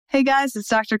Hey guys, it's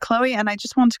Dr. Chloe, and I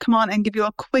just want to come on and give you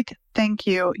a quick thank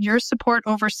you. Your support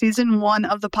over season 1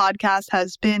 of the podcast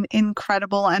has been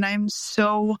incredible, and I'm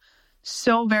so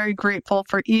very grateful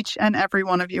for each and every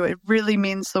one of you. It really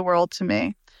means the world to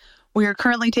me. We are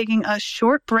currently taking a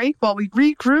short break while we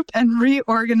regroup and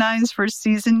reorganize for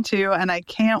season 2, and I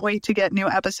can't wait to get new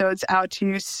episodes out to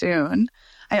you soon.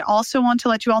 I also want to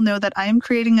let you all know that I am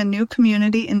creating a new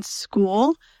community in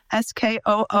Skool,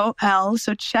 Skool,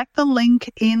 so check the link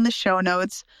in the show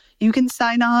notes. You can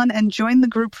sign on and join the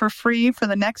group for free for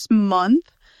the next month.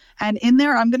 And in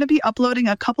there, I'm going to be uploading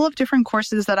a couple of different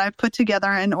courses that I've put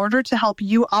together in order to help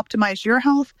you optimize your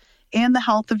health and the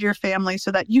health of your family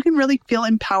so that you can really feel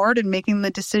empowered in making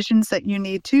the decisions that you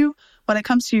need to when it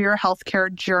comes to your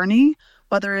healthcare journey,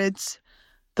 whether it's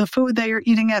the food that you're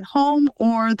eating at home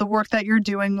or the work that you're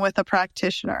doing with a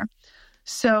practitioner.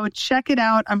 So check it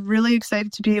out. I'm really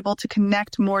excited to be able to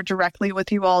connect more directly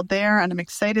with you all there. And I'm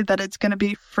excited that it's going to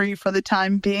be free for the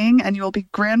time being. And you will be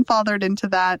grandfathered into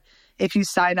that if you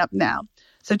sign up now.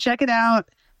 So check it out.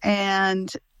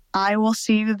 And I will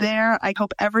see you there. I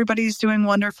hope everybody's doing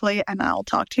wonderfully. And I'll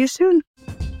talk to you soon.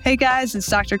 Hey guys, it's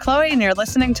Dr. Chloe, and you're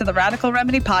listening to the Radical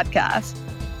Remedy Podcast.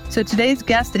 So today's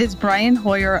guest is Brian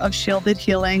Hoyer of Shielded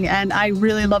Healing. And I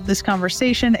really love this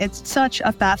conversation. It's such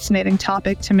a fascinating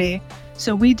topic to me.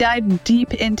 So we dive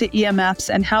deep into EMFs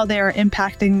and how they are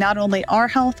impacting not only our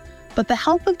health, but the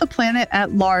health of the planet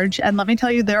at large. And let me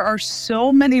tell you, there are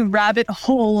so many rabbit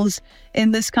holes in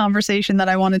this conversation that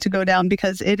I wanted to go down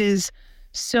because it is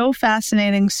so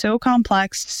fascinating, so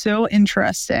complex, so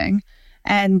interesting.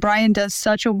 And Brian does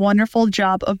such a wonderful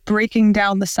job of breaking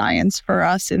down the science for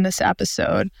us in this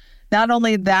episode. Not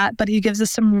only that, but he gives us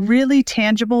some really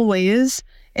tangible ways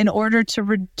in order to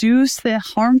reduce the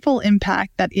harmful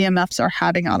impact that EMFs are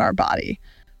having on our body.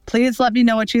 Please let me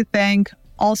know what you think.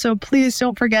 Also, please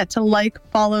don't forget to like,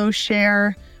 follow,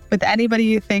 share with anybody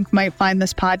you think might find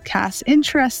this podcast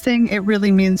interesting. It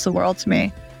really means the world to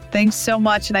me. Thanks so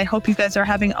much, and I hope you guys are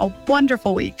having a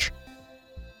wonderful week.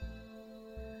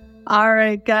 All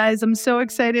right, guys, I'm so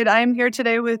excited. I am here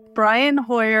today with Brian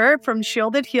Hoyer from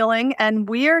Shielded Healing, and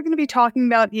we are going to be talking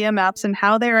about EMFs and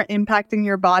how they are impacting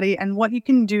your body and what you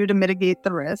can do to mitigate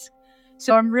the risk.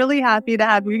 So I'm really happy to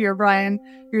have you here, Brian.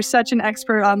 You're such an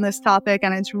expert on this topic,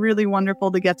 and it's really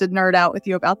wonderful to get to nerd out with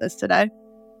you about this today.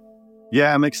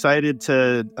 Yeah, I'm excited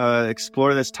to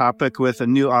explore this topic with a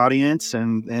new audience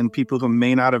and people who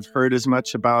may not have heard as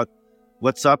much about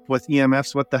what's up with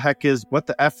EMFs, what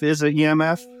the F is an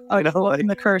EMF? Oh, in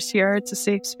the curse here. It's a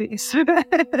safe space.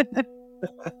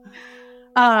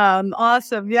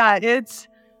 Awesome. Yeah, it's,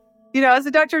 as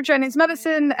a doctor of Chinese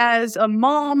medicine, as a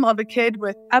mom of a kid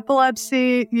with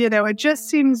epilepsy, it just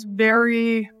seems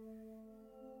very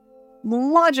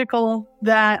logical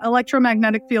that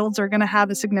electromagnetic fields are going to have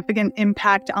a significant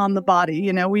impact on the body.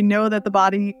 We know that the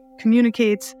body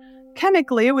communicates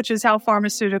chemically, which is how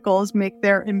pharmaceuticals make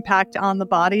their impact on the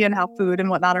body and how food and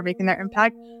whatnot are making their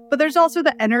impact. But there's also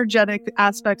the energetic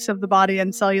aspects of the body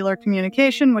and cellular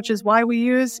communication, which is why we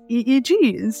use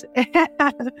EEGs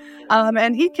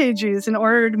and EKGs in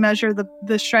order to measure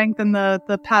the strength and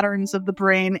the patterns of the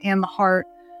brain and the heart.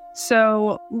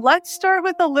 So let's start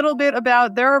with a little bit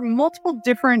about, there are multiple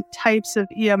different types of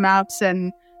EMFs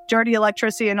and dirty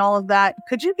electricity and all of that.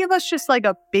 Could you give us just like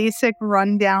a basic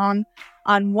rundown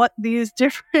on what these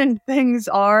different things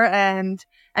are and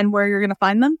where you're going to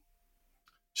find them?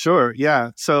 Sure.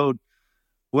 Yeah. So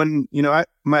when,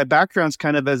 my background's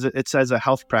kind of as a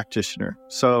health practitioner.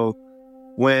 So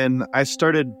when I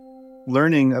started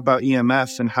learning about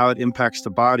EMFs and how it impacts the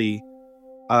body,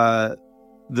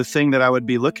 the thing that I would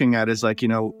be looking at is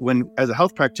when as a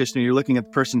health practitioner, you're looking at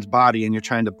the person's body and you're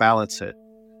trying to balance it.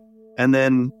 And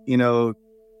then,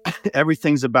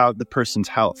 everything's about the person's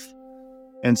health.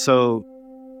 And so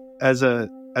as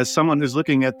someone who's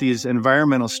looking at these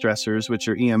environmental stressors, which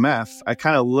are EMF, I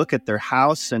kind of look at their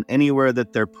house and anywhere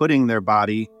that they're putting their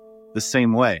body the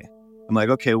same way. I'm like,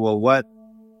 okay, well, what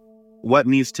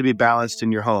needs to be balanced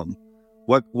in your home?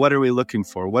 What are we looking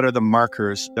for? What are the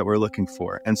markers that we're looking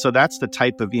for? And so that's the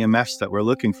type of EMFs that we're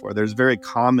looking for. There's very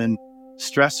common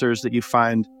stressors that you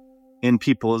find in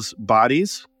people's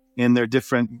bodies, in their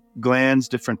different glands,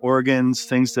 different organs,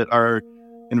 things that our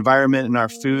environment and our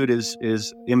food is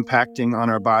impacting on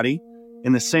our body.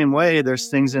 In the same way, there's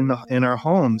things in our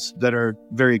homes that are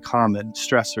very common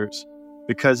stressors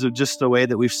because of just the way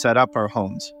that we've set up our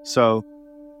homes. So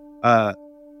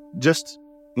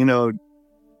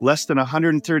less than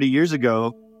 130 years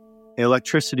ago,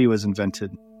 electricity was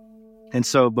invented. And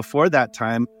so before that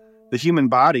time, the human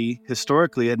body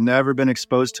historically had never been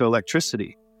exposed to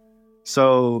electricity.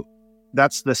 So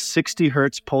that's the 60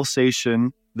 hertz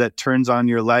pulsation that turns on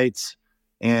your lights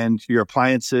and your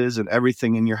appliances and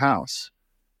everything in your house.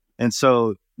 And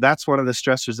so that's one of the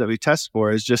stressors that we test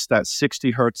for, is just that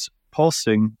 60 hertz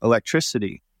pulsing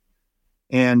electricity.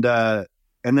 And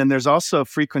then there's also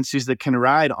frequencies that can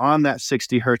ride on that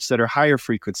 60 hertz that are higher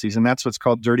frequencies. And that's what's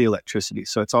called dirty electricity.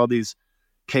 So it's all these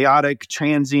chaotic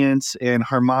transients and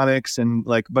harmonics and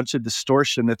like a bunch of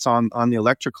distortion that's on the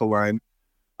electrical line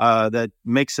that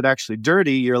makes it actually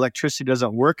dirty. Your electricity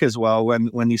doesn't work as well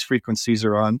when these frequencies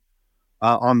are on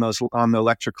the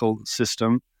electrical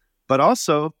system. But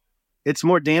also, it's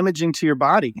more damaging to your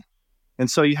body. And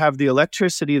so you have the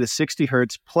electricity, the 60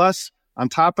 hertz, plus on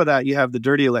top of that, you have the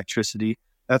dirty electricity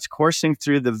that's coursing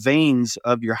through the veins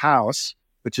of your house,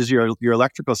 which is your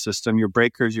electrical system, your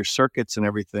breakers, your circuits, and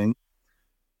everything.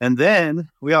 And then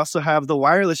we also have the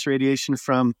wireless radiation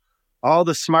from all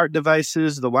the smart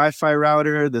devices, the Wi-Fi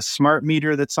router, the smart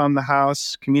meter that's on the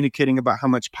house, communicating about how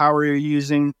much power you're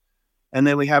using. And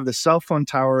then we have the cell phone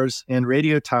towers and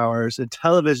radio towers and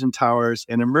television towers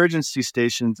and emergency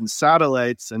stations and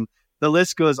satellites, and the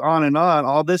list goes on and on.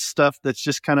 All this stuff that's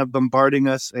just kind of bombarding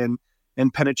us and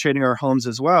penetrating our homes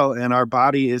as well. And our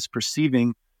body is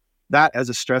perceiving that as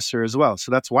a stressor as well.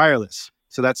 So that's wireless.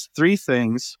 So that's three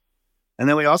things. And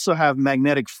then we also have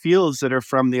magnetic fields that are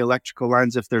from the electrical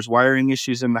lines. If there's wiring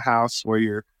issues in the house, or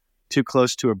you're too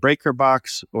close to a breaker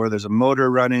box, or there's a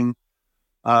motor running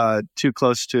too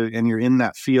close to, and you're in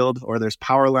that field, or there's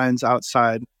power lines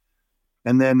outside.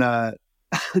 And then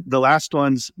the last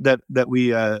ones that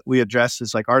we address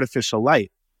is like artificial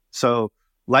light. So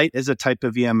light is a type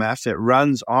of EMF. It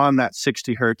runs on that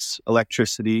 60 hertz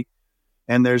electricity,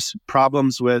 and there's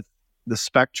problems with the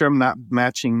spectrum not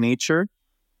matching nature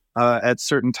at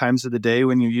certain times of the day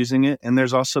when you're using it. And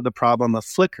there's also the problem of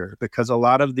flicker, because a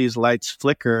lot of these lights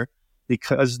flicker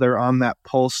because they're on that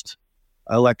pulsed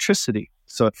electricity.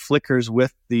 So it flickers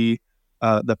with the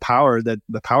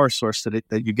power source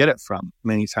that you get it from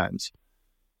many times.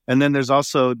 And then there's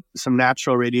also some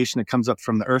natural radiation that comes up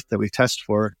from the earth that we test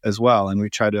for as well, and we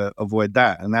try to avoid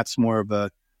that. And that's more of a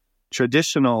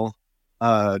traditional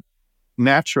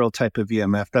natural type of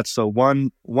EMF. That's the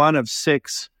one of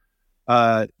 6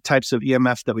 types of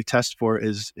EMF that we test for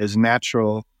is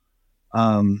natural,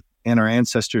 and our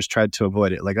ancestors tried to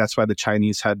avoid it. Like that's why the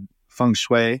Chinese had feng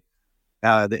shui.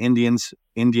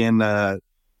 The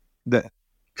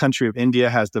country of India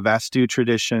has the Vastu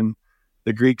tradition.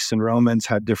 The Greeks and Romans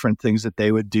had different things that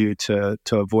they would do to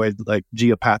avoid like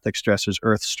geopathic stressors,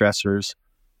 earth stressors,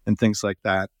 and things like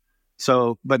that.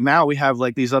 So, but now we have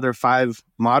like these other 5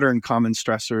 modern common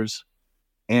stressors,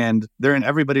 and they're in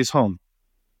everybody's home.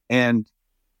 And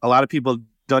a lot of people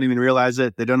don't even realize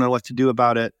it. They don't know what to do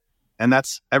about it. And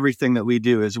that's everything that we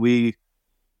do, is we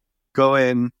go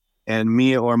in, and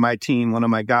me or my team, one of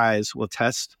my guys, will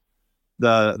test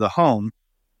the home,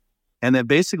 and then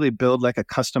basically build like a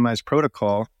customized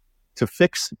protocol to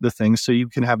fix the things so you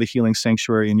can have a healing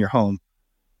sanctuary in your home.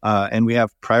 And we have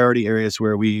priority areas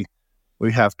where we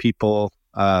have people,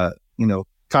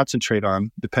 concentrate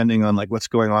on, depending on like what's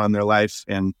going on in their life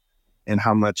and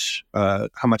how much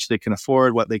they can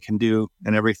afford, what they can do,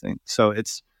 and everything. So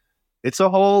it's a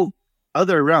whole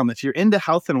other realm. If you're into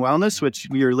health and wellness, which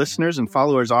your listeners and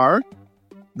followers are,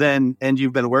 and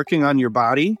you've been working on your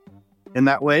body in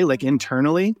that way, like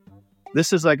internally,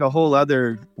 this is like a whole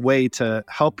other way to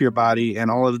help your body,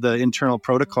 and all of the internal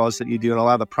protocols that you do and a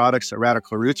lot of the products that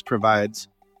Radical Roots provides.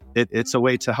 It's a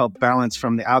way to help balance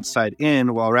from the outside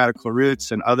in, while Radical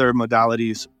Roots and other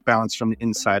modalities balance from the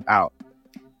inside out.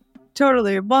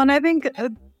 Totally. Well, and I think,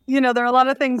 there are a lot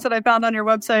of things that I found on your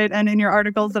website and in your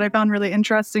articles that I found really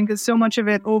interesting, because so much of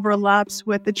it overlaps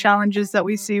with the challenges that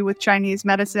we see with Chinese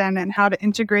medicine and how to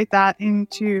integrate that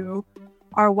into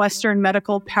our Western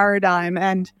medical paradigm.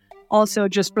 And also,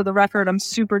 just for the record, I'm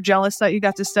super jealous that you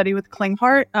got to study with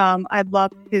Klinghardt. I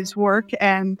love his work,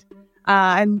 and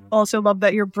I also love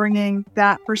that you're bringing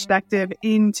that perspective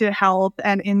into health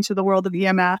and into the world of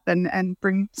EMF and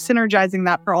synergizing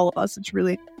that for all of us. It's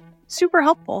really super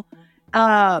helpful.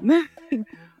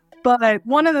 But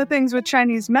one of the things with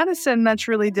Chinese medicine that's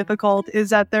really difficult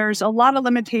is that there's a lot of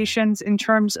limitations in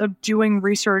terms of doing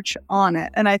research on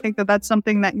it. And I think that that's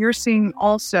something that you're seeing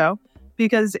also,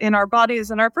 because in our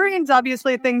bodies and our brains,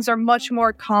 obviously things are much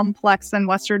more complex than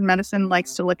Western medicine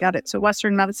likes to look at it. So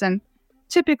Western medicine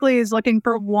typically is looking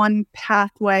for one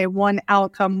pathway, one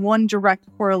outcome, one direct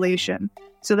correlation.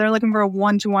 So they're looking for a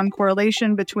one-to-one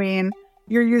correlation between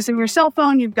you're using your cell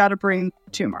phone, you've got a brain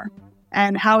tumor.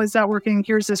 And how is that working?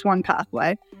 Here's this one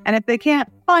pathway. And if they can't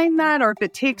find that, or if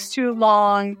it takes too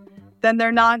long, then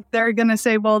they're going to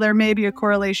say, well, there may be a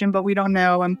correlation, but we don't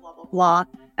know, and blah, blah, blah.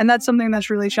 And that's something that's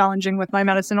really challenging with my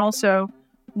medicine also.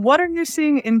 What are you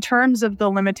seeing in terms of the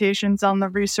limitations on the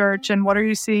research, and what are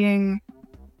you seeing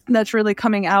that's really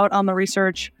coming out on the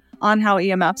research on how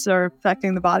EMFs are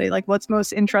affecting the body? Like, what's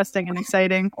most interesting and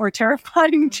exciting or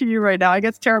terrifying to you right now? I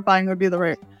guess terrifying would be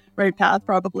the right path,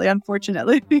 probably,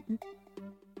 unfortunately.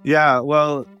 Yeah,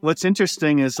 well, what's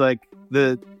interesting is like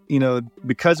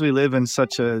because we live in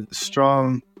such a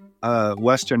strong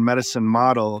Western medicine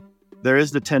model, there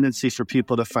is the tendency for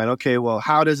people to find, okay, well,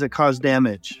 how does it cause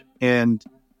damage? And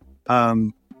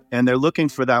they're looking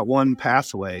for that one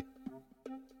pathway.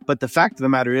 But the fact of the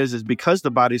matter is because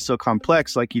the body's so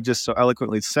complex, like you just so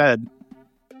eloquently said,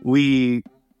 we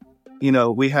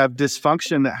have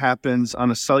dysfunction that happens on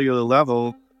a cellular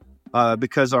level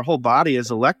because our whole body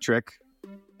is electric.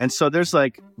 And so there's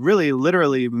like really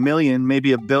literally a million,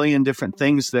 maybe a billion different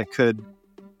things that could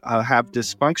have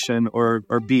dysfunction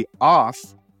or be off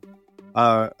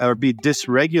or be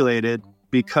dysregulated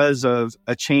because of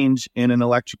a change in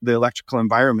the electrical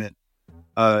environment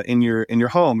in your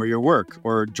home or your work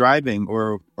or driving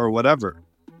or whatever.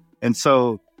 And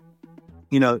so,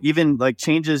 even like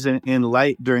changes in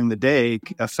light during the day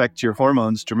affect your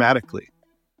hormones dramatically.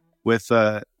 If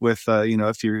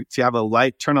you have a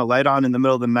light, turn a light on in the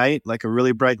middle of the night, like a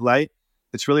really bright light,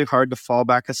 it's really hard to fall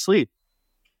back asleep.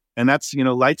 And that's,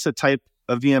 light's a type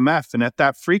of EMF. And at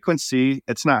that frequency,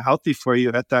 it's not healthy for you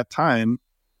at that time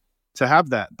to have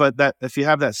that. But that if you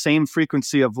have that same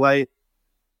frequency of light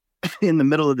in the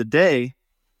middle of the day,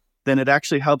 then it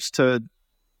actually helps to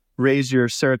raise your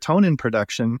serotonin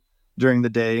production during the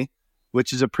day,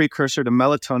 which is a precursor to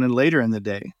melatonin later in the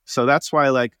day. So that's why,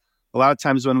 like, a lot of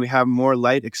times when we have more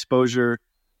light exposure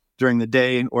during the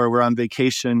day or we're on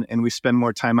vacation and we spend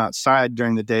more time outside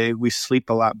during the day, we sleep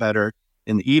a lot better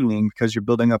in the evening because you're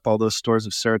building up all those stores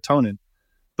of serotonin.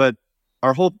 But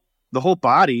the whole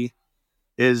body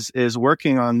is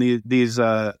working on these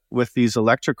with these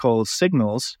electrical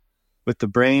signals with the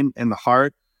brain and the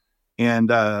heart, and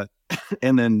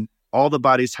then all the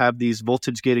bodies have these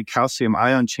voltage gated calcium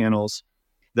ion channels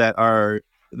that are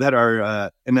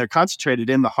and they're concentrated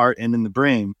in the heart and in the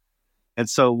brain. And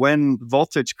so when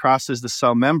voltage crosses the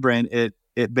cell membrane,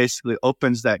 it basically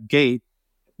opens that gate,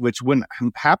 which wouldn't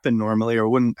happen normally or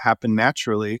wouldn't happen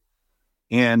naturally.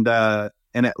 And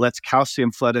it lets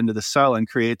calcium flood into the cell and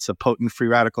creates a potent free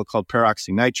radical called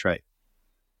peroxynitrite.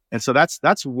 And so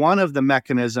that's one of the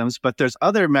mechanisms, but there's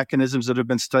other mechanisms that have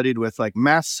been studied with, like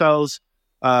mast cells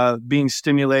being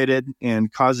stimulated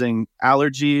and causing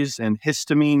allergies and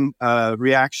histamine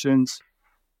reactions.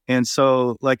 And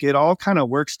so like it all kind of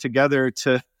works together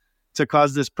to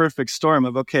cause this perfect storm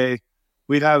of, okay,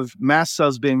 we have mast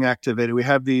cells being activated. We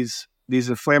have these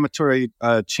inflammatory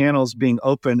channels being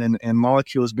open and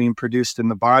molecules being produced in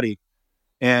the body.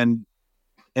 And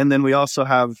then we also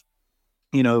have,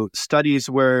 studies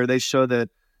where they show that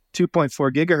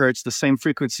 2.4 gigahertz, the same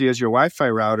frequency as your Wi-Fi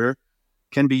router,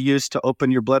 can be used to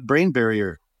open your blood-brain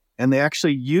barrier. And they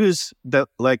actually use the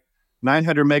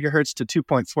 900 megahertz to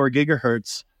 2.4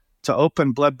 gigahertz to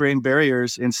open blood-brain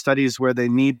barriers in studies where they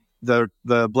need the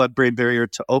blood-brain barrier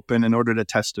to open in order to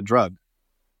test a drug.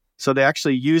 So they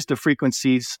actually use the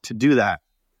frequencies to do that.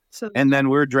 And then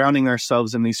we're drowning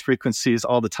ourselves in these frequencies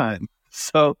all the time.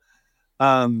 So,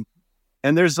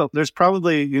 and there's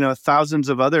probably, thousands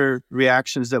of other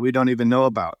reactions that we don't even know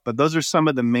about. But those are some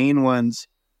of the main ones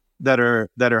that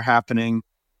are happening.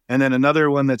 And then another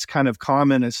one that's kind of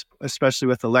common, is, especially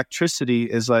with electricity,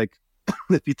 is like,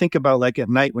 if you think about like at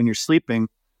night when you're sleeping,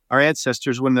 our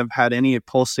ancestors wouldn't have had any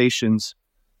pulsations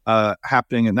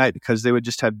happening at night because they would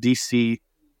just have DC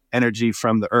energy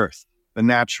from the earth, the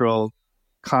natural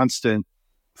constant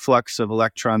flux of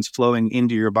electrons flowing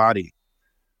into your body.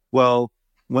 Well,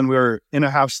 when we're in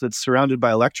a house that's surrounded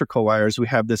by electrical wires, we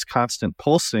have this constant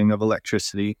pulsing of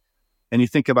electricity. And you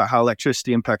think about how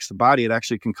electricity impacts the body, it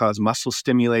actually can cause muscle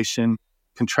stimulation,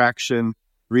 contraction,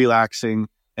 relaxing,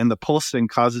 and the pulsing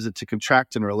causes it to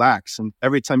contract and relax. And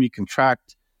every time you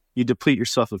contract, you deplete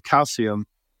yourself of calcium.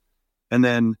 And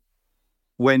then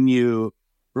when you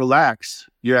relax,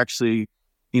 you're actually,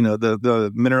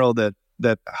 the mineral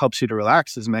that helps you to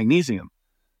relax is magnesium.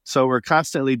 So we're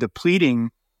constantly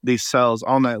depleting these cells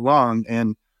all night long.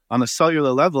 And on a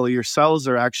cellular level, your cells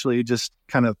are actually just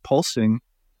kind of pulsing.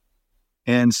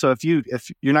 And so if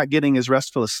you're not getting as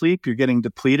restful a sleep, you're getting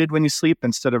depleted when you sleep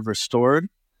instead of restored.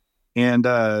 And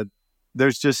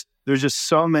there's just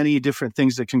so many different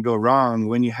things that can go wrong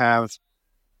when you have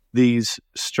these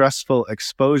stressful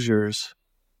exposures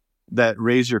that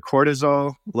raise your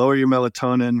cortisol, lower your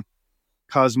melatonin,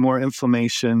 cause more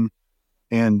inflammation,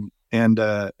 and And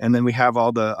then we have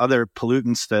all the other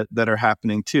pollutants that are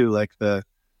happening too, like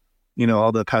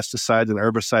all the pesticides and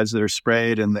herbicides that are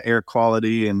sprayed and the air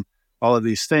quality and all of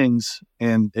these things.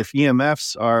 And if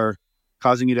EMFs are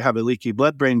causing you to have a leaky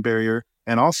blood-brain barrier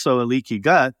and also a leaky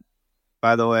gut,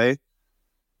 by the way,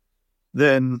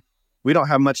 then we don't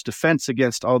have much defense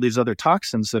against all these other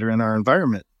toxins that are in our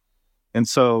environment. And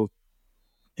so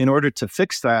in order to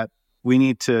fix that, we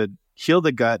need to heal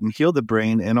the gut and heal the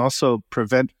brain and also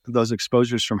prevent those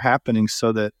exposures from happening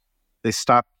so that they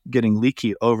stop getting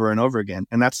leaky over and over again.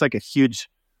 And that's like a huge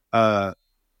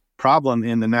problem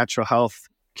in the natural health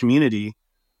community,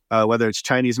 whether it's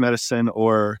Chinese medicine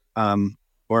or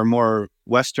more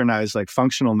westernized like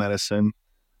functional medicine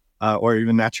or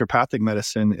even naturopathic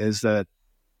medicine, is that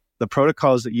the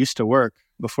protocols that used to work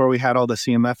before we had all this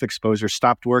EMF exposure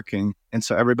stopped working. And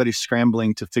so everybody's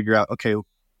scrambling to figure out, okay,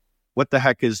 what the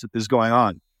heck is going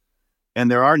on?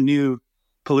 And there are new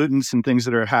pollutants and things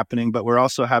that are happening, but we're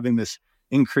also having this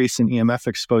increase in EMF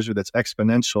exposure that's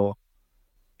exponential.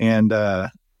 And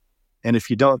if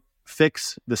you don't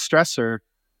fix the stressor,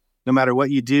 no matter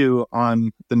what you do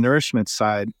on the nourishment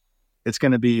side, it's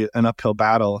going to be an uphill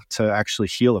battle to actually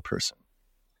heal a person.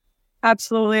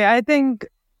 Absolutely. I think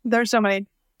there's so many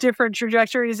different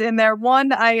trajectories in there.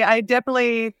 One, I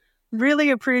definitely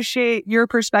really appreciate your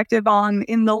perspective on,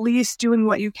 in the least, doing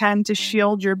what you can to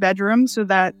shield your bedroom so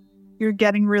that you're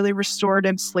getting really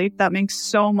restorative sleep. That makes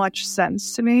so much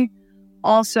sense to me.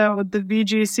 Also, the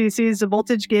VGCCs, the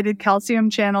voltage-gated calcium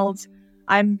channels,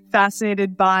 I'm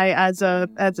fascinated by as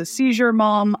a seizure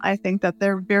mom. I think that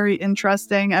they're very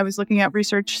interesting. I was looking at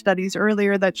research studies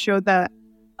earlier that showed that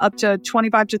up to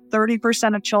 25 to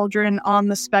 30% of children on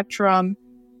the spectrum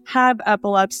have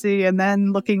epilepsy, and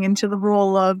then looking into the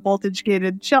role of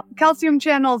voltage-gated calcium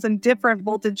channels and different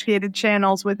voltage-gated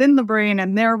channels within the brain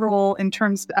and their role in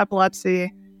terms of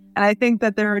epilepsy. And I think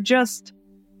that there are just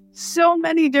so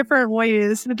many different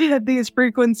ways that these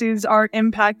frequencies are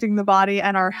impacting the body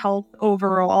and our health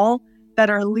overall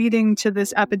that are leading to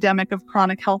this epidemic of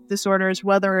chronic health disorders,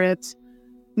 whether it's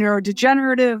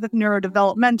neurodegenerative,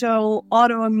 neurodevelopmental,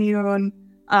 autoimmune,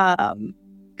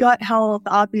 gut health,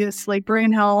 obviously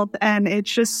brain health. And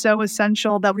it's just so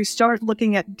essential that we start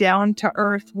looking at down to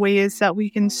earth ways that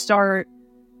we can start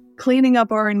cleaning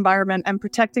up our environment and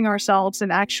protecting ourselves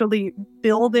and actually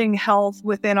building health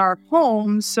within our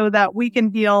homes so that we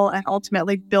can heal and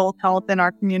ultimately build health in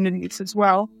our communities as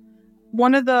well.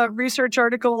 One of the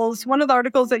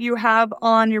articles that you have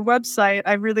on your website,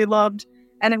 I really loved,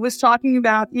 and it was talking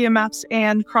about EMFs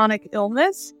and chronic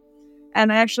illness.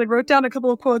 And I actually wrote down a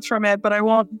couple of quotes from it, but I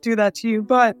won't do that to you.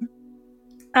 But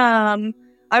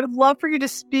I would love for you to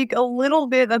speak a little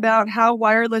bit about how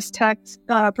wireless tech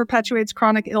perpetuates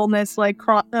chronic illness like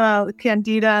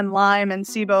Candida and Lyme and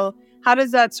SIBO. How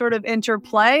does that sort of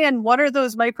interplay? And what are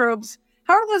those microbes?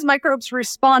 How are those microbes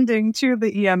responding to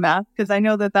the EMF? Because I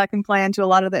know that can play into a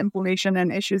lot of the inflammation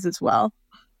and issues as well.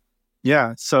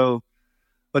 Yeah. So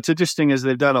what's interesting is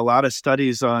they've done a lot of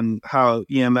studies on how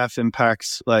EMF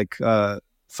impacts like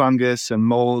fungus and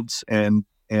molds and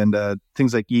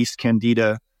things like yeast,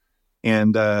 Candida,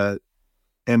 and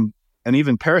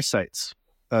even parasites,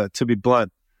 to be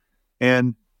blunt.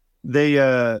 And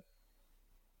these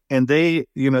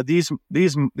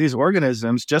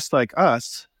organisms, just like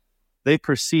us, they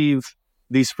perceive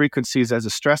these frequencies as a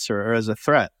stressor or as a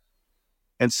threat.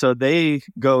 And so they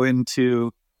go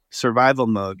into survival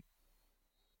mode,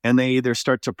 and they either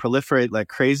start to proliferate like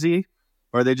crazy,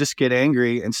 or they just get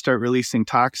angry and start releasing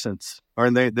toxins,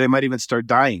 or they might even start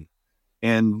dying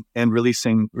and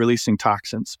releasing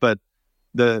toxins. But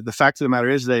the fact of the matter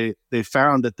is they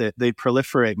found that they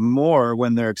proliferate more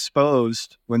when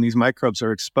when these microbes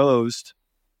are exposed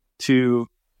to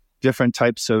different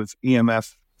types of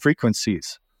EMF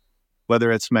frequencies,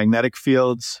 whether it's magnetic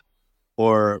fields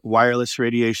or wireless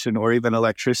radiation or even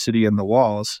electricity in the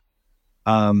walls.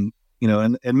 And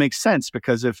it makes sense,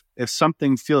 because if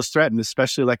something feels threatened,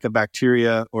 especially like a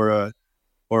bacteria or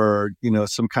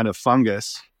some kind of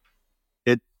fungus,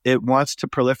 it wants to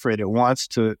proliferate. It wants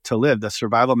to live. The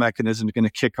survival mechanism is going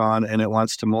to kick on, and it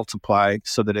wants to multiply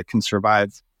so that it can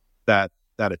survive that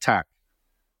attack.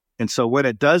 And so when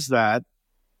it does that,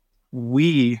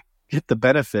 we get the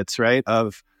benefits, right,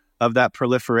 of that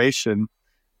proliferation.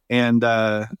 And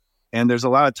there's a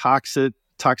lot of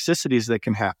toxicities that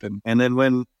can happen. And then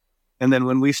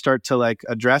when we start to like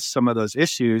address some of those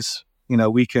issues,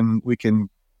 we can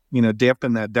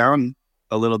dampen that down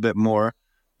a little bit more.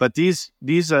 But these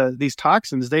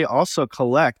toxins, they also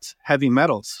collect heavy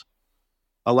metals.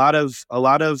 A lot of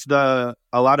the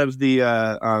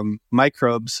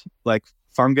microbes, like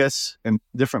fungus and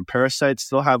different parasites,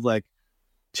 they'll have like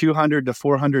 200 to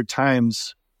 400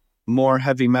 times more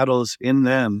heavy metals in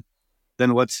them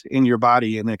than what's in your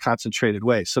body in a concentrated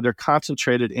way. So they're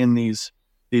concentrated in these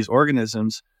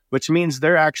organisms, which means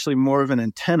they're actually more of an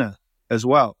antenna as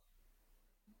well.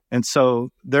 And so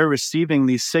they're receiving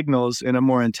these signals in a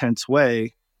more intense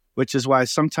way, which is why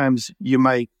sometimes you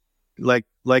might like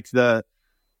the,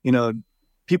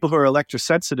 people who are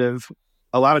electrosensitive,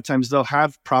 a lot of times they'll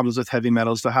have problems with heavy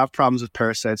metals, they'll have problems with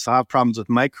parasites, they'll have problems with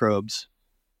microbes,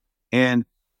 and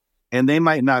they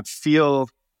might not feel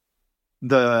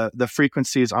the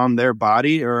frequencies on their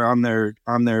body or on their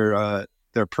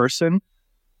person,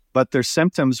 but their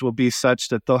symptoms will be such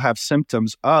that they'll have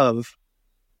symptoms of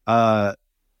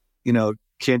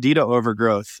candida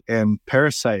overgrowth and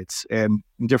parasites and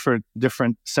different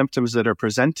symptoms that are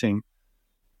presenting,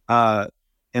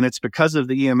 and it's because of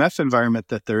the EMF environment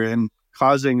that they're in,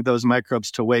 causing those microbes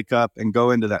to wake up and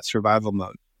go into that survival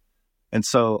mode. And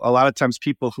so a lot of times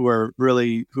people who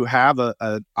have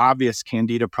a obvious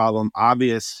candida problem,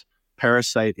 obvious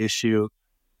parasite issue,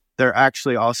 they're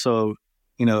actually also,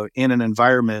 in an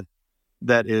environment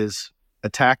that is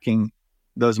attacking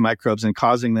those microbes and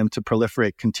causing them to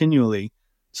proliferate continually.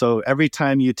 So every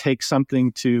time you take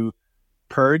something to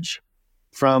purge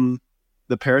from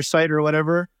the parasite or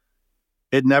whatever,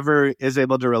 it never is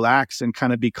able to relax and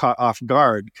kind of be caught off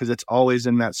guard because it's always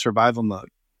in that survival mode.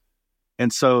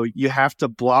 And so you have to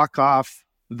block off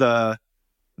the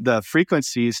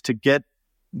frequencies to get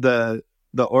the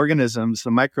organisms,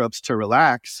 the microbes, to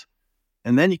relax,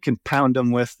 and then you can pound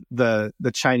them with the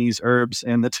Chinese herbs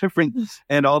and the different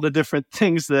and all the different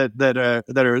things that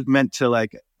are meant to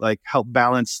like help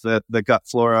balance the gut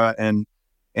flora and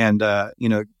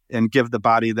give the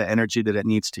body the energy that it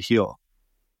needs to heal.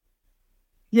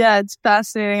 Yeah, it's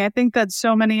fascinating. I think that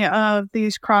so many of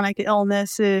these chronic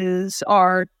illnesses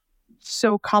are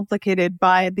so complicated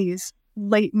by these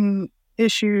latent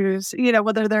issues,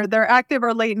 whether they're active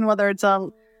or latent, whether it's a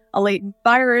latent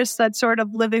virus that's sort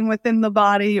of living within the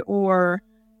body, or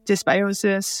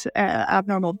dysbiosis,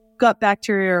 abnormal gut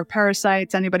bacteria or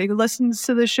parasites. Anybody who listens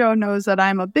to the show knows that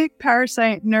I'm a big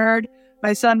parasite nerd.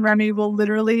 My son Remy will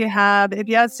literally if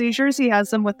he has seizures, he has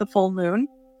them with the full moon,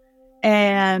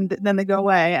 and then they go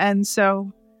away. And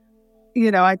so,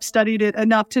 I've studied it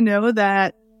enough to know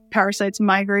that parasites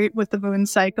migrate with the moon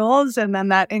cycles, and then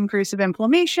that increase of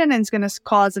inflammation is going to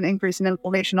cause an increase in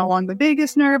inflammation along the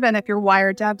vagus nerve. And if you're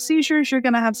wired to have seizures, you're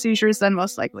going to have seizures then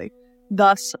most likely.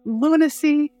 Thus,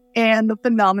 lunacy and the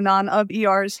phenomenon of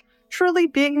ERs truly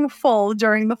being full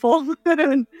during the full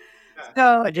moon.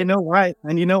 So, and you know why?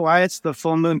 And you know why it's the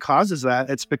full moon causes that?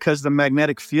 It's because the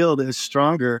magnetic field is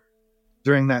stronger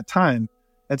during that time.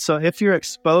 And so if you're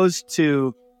exposed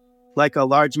to like a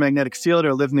large magnetic field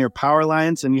or live near power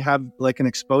lines and you have like an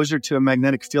exposure to a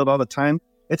magnetic field all the time,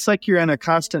 it's like you're in a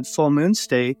constant full moon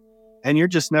state and you're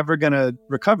just never going to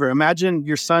recover. Imagine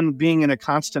your son being in a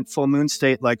constant full moon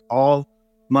state like all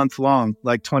month long,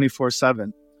 like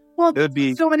 24/7. Well, it would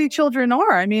be so many children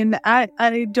are. I mean,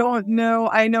 I don't know.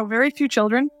 I know very few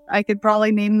children. I could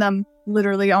probably name them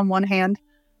literally on one hand,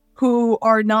 who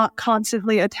are not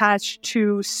constantly attached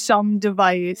to some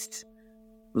device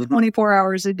 24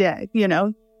 hours a day.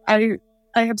 I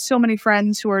have so many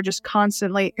friends who are just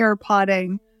constantly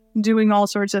AirPodding, doing all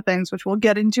sorts of things, which we'll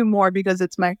get into more because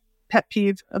it's my pet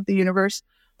peeve of the universe.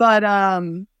 But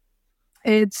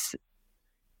it's,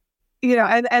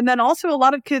 and then also a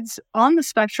lot of kids on the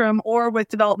spectrum or with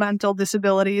developmental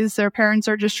disabilities, their parents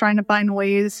are just trying to find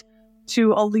ways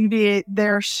to alleviate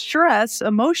their stress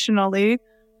emotionally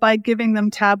by giving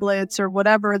them tablets or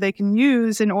whatever they can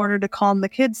use in order to calm the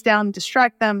kids down,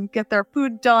 distract them, get their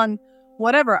food done,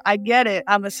 whatever. I get it.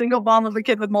 I'm a single mom of a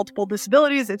kid with multiple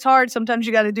disabilities. It's hard. Sometimes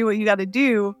you got to do what you got to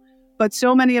do. But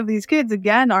so many of these kids,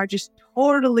 again, are just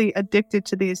totally addicted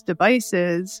to these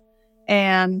devices,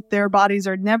 and their bodies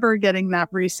are never getting that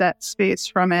reset space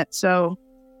from it. So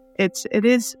it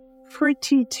is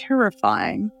pretty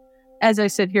terrifying as I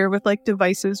sit here with like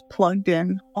devices plugged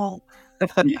in all.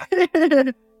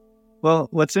 Well,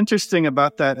 what's interesting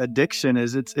about that addiction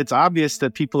is it's obvious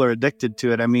that people are addicted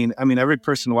to it. I mean, every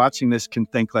person watching this can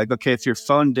think like, okay, if your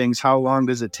phone dings, how long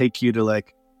does it take you to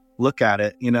like look at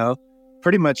it?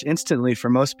 Pretty much instantly for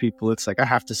most people, it's like, I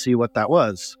have to see what that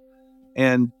was.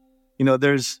 And,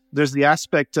 there's the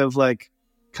aspect of like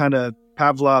kind of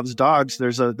Pavlov's dogs.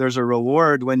 There's a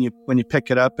reward when you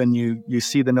pick it up and you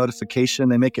see the notification.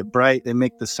 They make it bright. They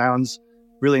make the sounds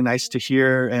really nice to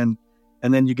hear. And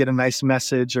then you get a nice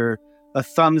message or a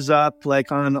thumbs up,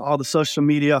 like on all the social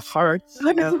media hearts.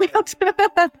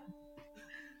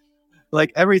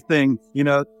 Like everything,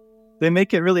 they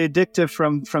make it really addictive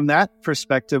from that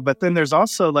perspective. But then there's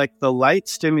also like the light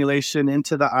stimulation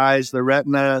into the eyes, the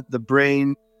retina, the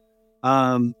brain,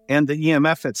 and the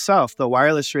EMF itself, the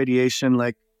wireless radiation,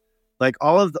 like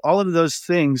all of those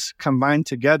things combined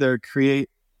together create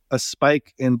a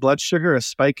spike in blood sugar, a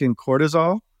spike in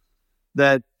cortisol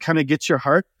that kind of gets your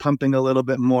heart pumping a little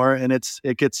bit more, and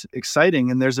it gets exciting,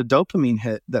 and there's a dopamine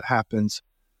hit that happens.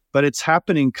 But it's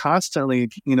happening constantly,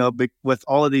 with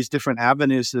all of these different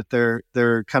avenues that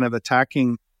they're kind of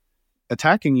attacking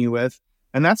you with.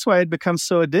 And that's why it becomes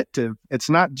so addictive. It's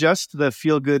not just the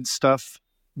feel-good stuff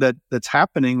that's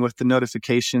happening with the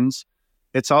notifications.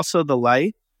 It's also the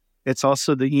light. It's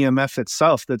also the EMF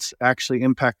itself that's actually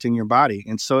impacting your body.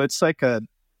 And so it's like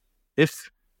if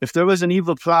there was an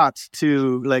evil plot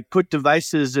to like put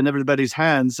devices in everybody's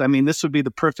hands, I mean, this would be the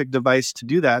perfect device to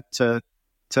do that, to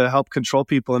help control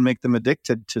people and make them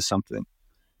addicted to something.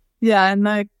 Yeah,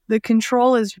 and the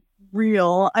control is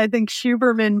real. I think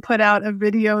Huberman put out a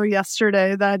video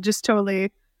yesterday that just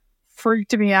totally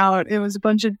freaked me out. It was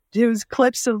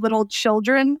clips of little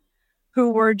children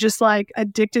who were just like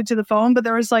addicted to the phone, but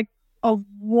there was like a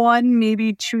 1,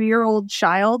 maybe 2-year-old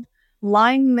child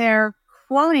lying there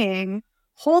crying,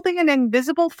 holding an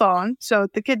invisible phone. So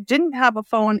the kid didn't have a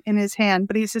phone in his hand,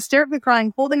 but he's hysterically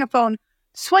crying, holding a phone,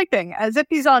 swiping as if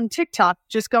he's on TikTok,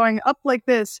 just going up like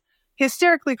this,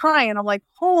 hysterically crying. And I'm like,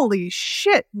 holy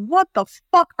shit, what the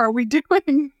fuck are we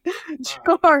doing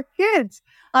to our kids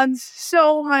on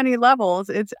so many levels?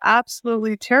 It's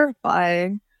absolutely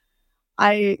terrifying.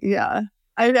 I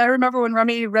remember when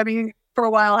Remy for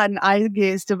a while had an eye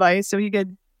gaze device, so he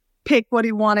could pick what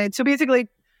he wanted. So basically,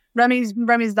 Remy's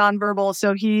nonverbal,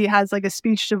 so he has like a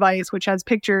speech device which has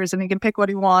pictures, and he can pick what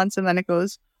he wants, and then it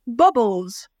goes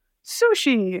bubbles,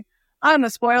 sushi. I'm a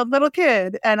spoiled little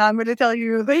kid, and I'm going to tell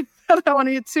you that I want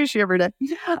to eat sushi every day.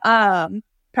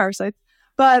 Parasites,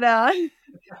 but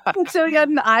so he had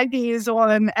an eye gaze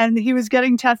one, and he was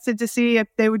getting tested to see if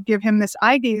they would give him this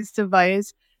eye gaze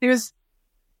device. He was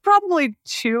probably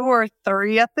 2 or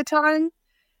 3 at the time.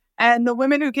 And the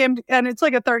women who came, and it's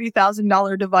like a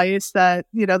 $30,000 device that,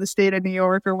 the state of New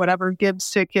York or whatever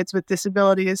gives to kids with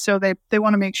disabilities. So they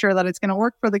want to make sure that it's going to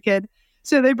work for the kid.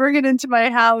 So they bring it into my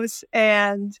house,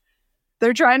 and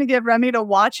they're trying to get Remy to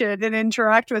watch it and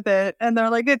interact with it. And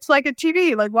they're like, it's like a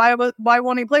TV. Like, why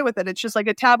won't he play with it? It's just like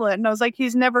a tablet. And I was like,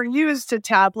 he's never used a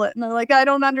tablet. And they're like, I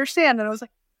don't understand. And I was like,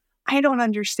 I don't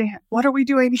understand. What are we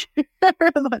doing here?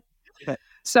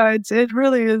 So it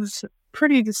really is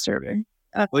pretty disturbing.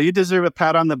 Well, you deserve a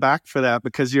pat on the back for that,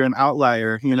 because you're an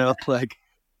outlier,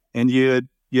 and you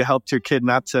helped your kid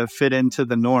not to fit into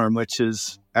the norm, which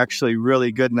is actually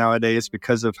really good nowadays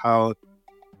because of how,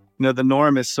 the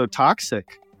norm is so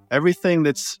toxic. Everything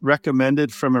that's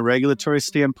recommended from a regulatory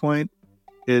standpoint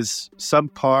is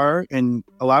subpar, and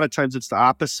a lot of times it's the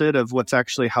opposite of what's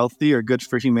actually healthy or good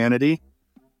for humanity.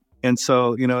 And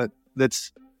so,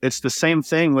 it's the same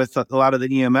thing with a lot of the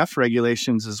EMF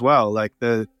regulations as well. Like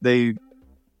they,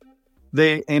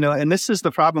 and this is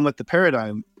the problem with the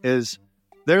paradigm, is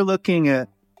they're looking at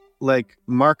like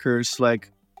markers, like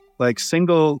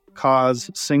single cause,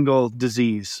 single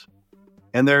disease.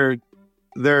 And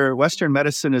their Western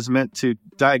medicine is meant to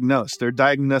diagnose. They're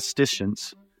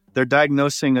diagnosticians. They're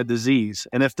diagnosing a disease.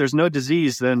 And if there's no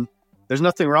disease, then there's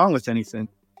nothing wrong with anything.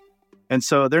 And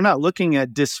so they're not looking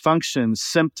at dysfunctions,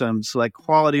 symptoms like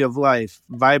quality of life,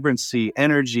 vibrancy,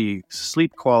 energy,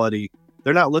 sleep quality.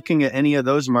 They're not looking at any of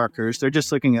those markers. They're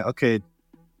just looking at, okay,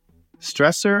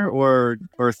 stressor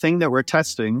or thing that we're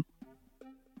testing,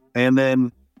 and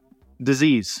then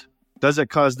disease. Does it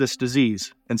cause this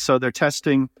disease? And so they're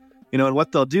testing, and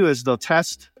what they'll do is they'll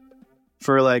test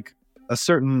for like a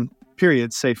certain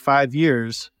period, say 5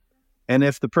 years. And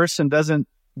if the person doesn't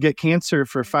get cancer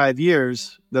for 5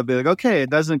 years, they'll be like, okay, it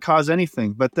doesn't cause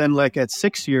anything. But then like at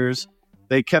 6 years,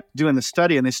 they kept doing the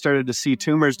study, and they started to see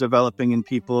tumors developing in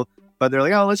people. But they're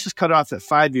like, oh, let's just cut it off at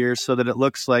 5 years so that it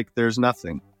looks like there's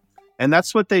nothing. And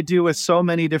that's what they do with so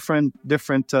many different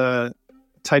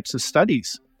types of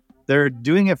studies. They're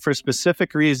doing it for a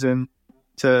specific reason,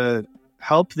 to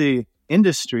help the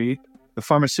industry, the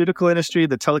pharmaceutical industry,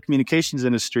 the telecommunications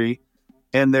industry,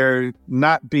 and they're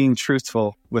not being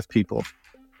truthful with people.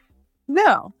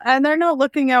 No, and they're not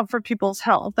looking out for people's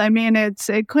health. I mean, it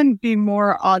couldn't be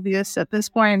more obvious at this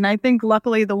point. And I think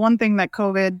luckily the one thing that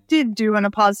COVID did do in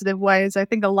a positive way is I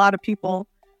think a lot of people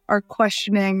are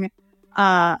questioning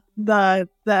the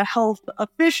health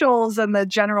officials and the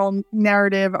general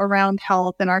narrative around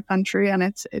health in our country. And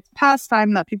it's past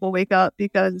time that people wake up,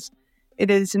 because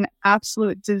it is an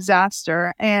absolute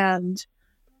disaster. And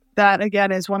that,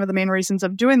 again, is one of the main reasons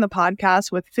of doing the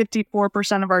podcast, with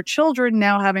 54% of our children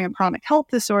now having a chronic health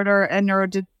disorder and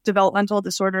neurodevelopmental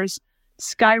disorders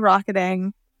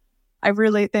skyrocketing. I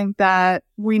really think that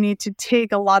we need to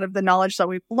take a lot of the knowledge that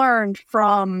we've learned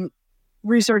from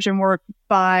research and work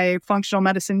by functional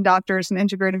medicine doctors and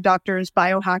integrative doctors,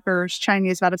 biohackers,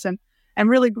 Chinese medicine, and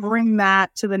really bring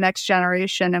that to the next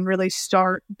generation and really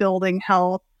start building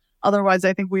health. Otherwise,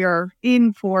 I think we are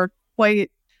in for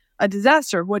quite a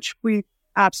disaster, which we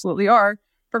absolutely are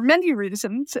for many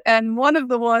reasons. And one of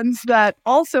the ones that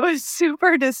also is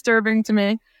super disturbing to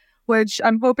me, which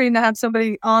I'm hoping to have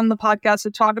somebody on the podcast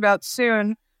to talk about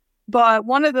soon. But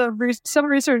one of the some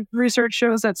research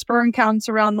shows that sperm counts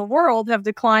around the world have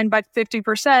declined by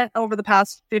 50% over the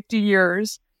past 50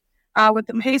 years, with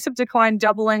the pace of decline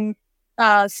doubling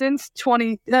since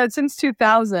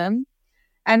 2000.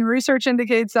 And research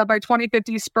indicates that by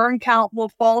 2050, sperm count will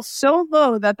fall so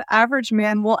low that the average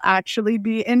man will actually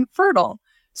be infertile.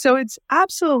 So it's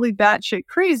absolutely batshit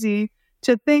crazy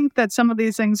to think that some of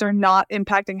these things are not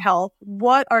impacting health.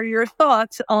 What are your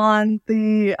thoughts on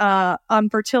the on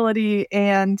fertility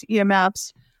and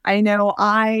EMFs? I know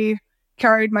I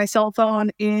carried my cell phone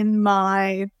in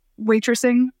my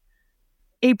waitressing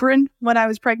apron when I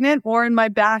was pregnant, or in my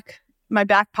back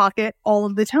pocket all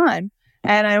of the time.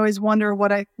 And I always wonder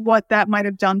what that might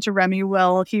have done to Remy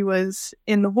while he was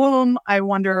in the womb. I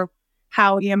wonder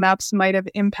how EMFs might have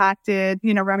impacted.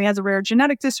 Remy has a rare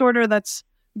genetic disorder that's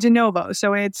de novo.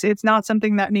 So it's not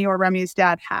something that me or Remy's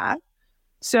dad had.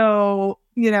 So,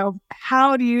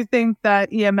 how do you think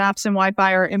that EMFs and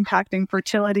Wi-Fi are impacting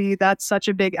fertility? That's such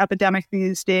a big epidemic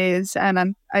these days.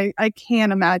 And I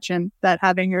can't imagine that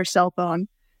having your cell phone,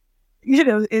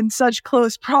 in such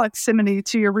close proximity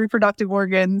to your reproductive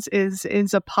organs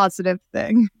is a positive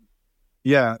thing.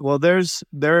 Yeah. Well, there is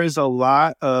a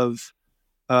lot of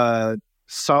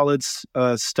solid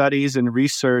studies and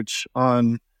research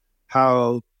on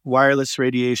how wireless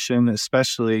radiation,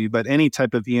 especially, but any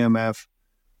type of EMF,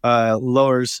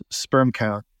 lowers sperm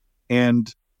count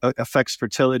and affects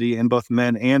fertility in both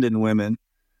men and in women.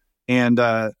 And,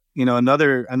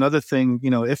 another thing,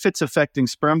 if it's affecting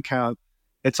sperm count,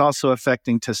 it's also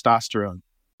affecting testosterone.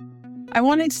 I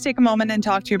wanted to take a moment and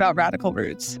talk to you about Radical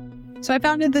Roots. So I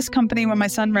founded this company when my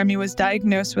son Remy was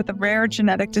diagnosed with a rare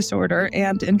genetic disorder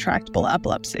and intractable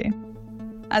epilepsy.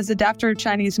 As a doctor of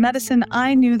Chinese medicine,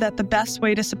 I knew that the best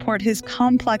way to support his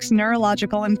complex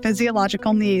neurological and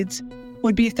physiological needs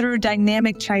would be through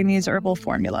dynamic Chinese herbal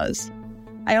formulas.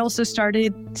 I also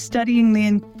started studying the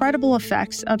incredible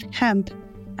effects of hemp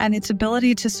and its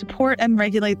ability to support and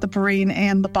regulate the brain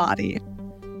and the body.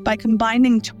 By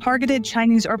combining targeted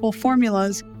Chinese herbal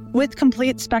formulas with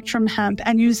complete spectrum hemp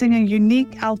and using a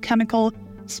unique alchemical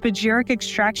spagyric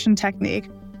extraction technique,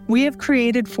 we have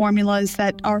created formulas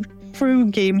that are true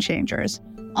game changers.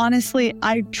 Honestly,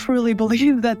 I truly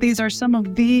believe that these are some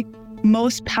of the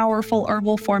most powerful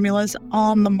herbal formulas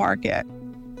on the market.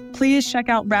 Please check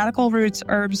out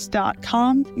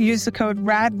radicalrootsherbs.com, use the code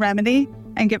RADREMEDY,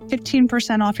 and get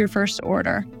 15% off your first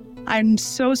order. I'm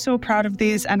so proud of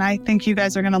these, and I think you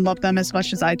guys are going to love them as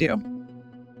much as I do.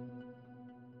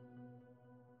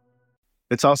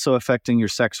 It's also affecting your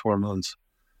sex hormones.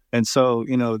 And so,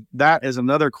 that is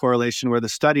another correlation where the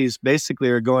studies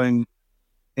basically are going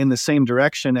in the same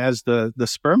direction as the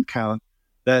sperm count,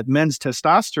 that men's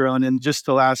testosterone in just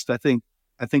the last, I think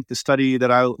the study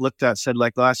that I looked at said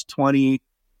like the last 20,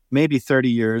 maybe 30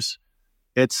 years,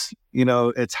 it's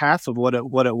half of what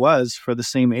it was for the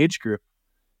same age group.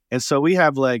 And so we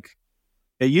have it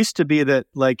used to be that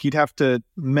you'd have to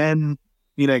men,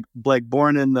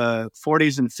 born in the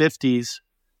 40s and 50s,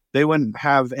 they wouldn't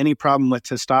have any problem with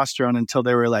testosterone until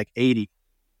they were 80.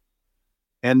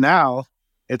 And now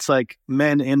it's like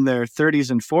men in their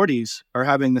 30s and 40s are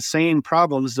having the same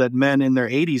problems that men in their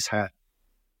 80s had.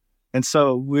 And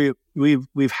so we've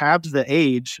halved the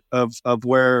age of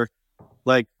where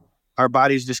our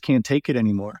bodies just can't take it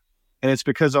anymore. And it's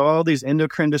because of all these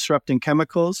endocrine disrupting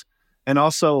chemicals and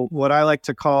also what I like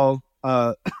to call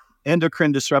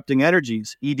endocrine disrupting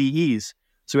energies, EDEs.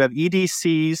 So we have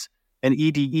EDCs and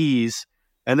EDEs.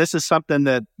 And this is something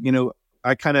that,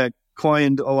 I kind of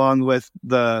coined along with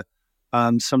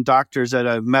some doctors at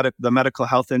the Medical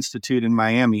Health Institute in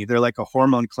Miami. They're like a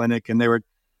hormone clinic, and we were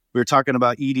talking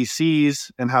about EDCs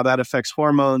and how that affects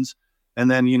hormones. And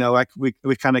then,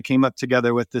 we kind of came up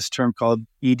together with this term called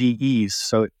EDEs,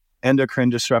 so endocrine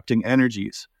disrupting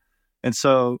energies. And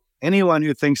so anyone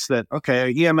who thinks that,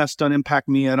 okay, EMFs don't impact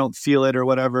me, I don't feel it or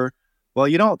whatever, well,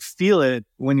 you don't feel it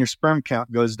when your sperm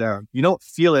count goes down. You don't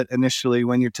feel it initially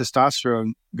when your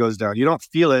testosterone goes down. You don't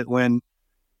feel it when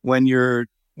you're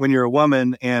you're a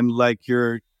woman and like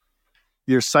your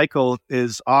cycle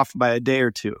is off by a day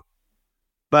or two.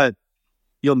 But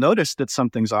you'll notice that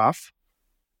something's off.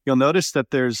 You'll notice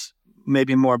that there's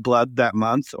maybe more blood that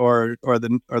month or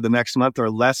the next month, or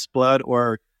less blood,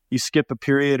 or you skip a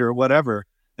period or whatever.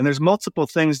 And there's multiple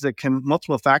factors that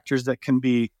can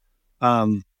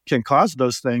cause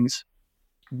those things.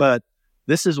 But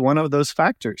this is one of those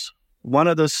factors, one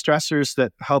of those stressors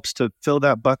that helps to fill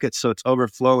that bucket so it's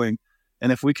overflowing.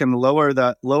 And if we can lower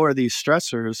these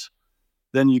stressors,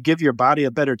 then you give your body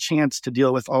a better chance to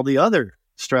deal with all the other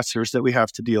stressors that we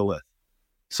have to deal with.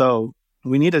 So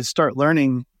we need to start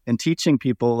learning and teaching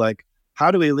people, like,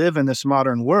 how do we live in this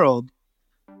modern world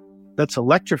that's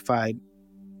electrified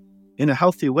in a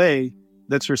healthy way,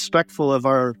 that's respectful of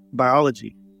our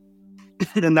biology.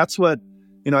 And that's what,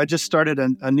 I just started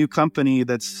a new company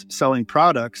that's selling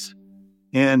products,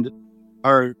 and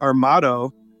our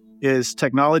motto is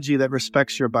technology that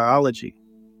respects your biology.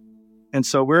 And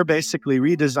so we're basically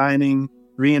redesigning,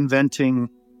 reinventing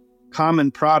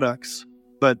common products,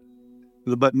 but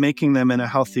making them in a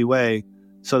healthy way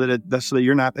so that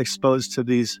you're not exposed to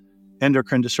these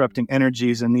endocrine disrupting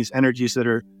energies and these energies that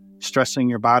are stressing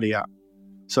your body out.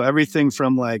 So everything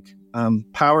from like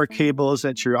power cables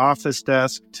at your office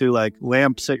desk to like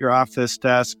lamps at your office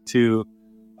desk to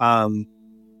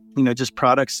just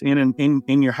products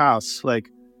in your house, like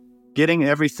getting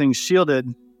everything shielded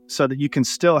so that you can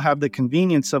still have the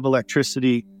convenience of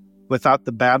electricity without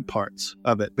the bad parts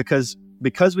of it. Because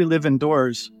we live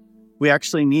indoors, we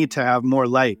actually need to have more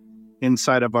light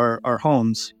inside of our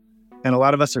homes. And a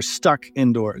lot of us are stuck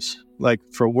indoors, like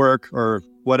for work or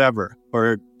whatever,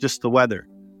 or just the weather.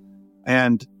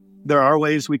 And there are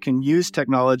ways we can use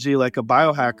technology like a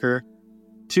biohacker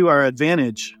to our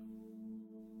advantage.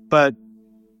 But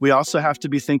we also have to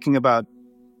be thinking about,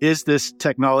 is this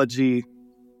technology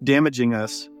damaging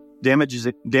us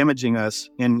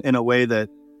in a way that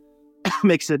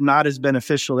makes it not as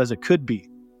beneficial as it could be?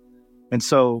 And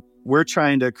so we're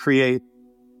trying to create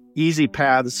easy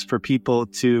paths for people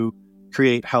to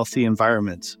create healthy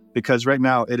environments, because right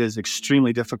now it is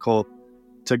extremely difficult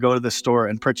to go to the store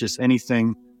and purchase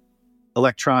anything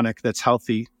electronic that's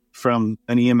healthy from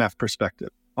an EMF perspective.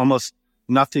 Almost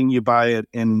nothing you buy it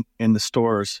in the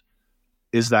stores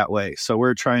is that way. So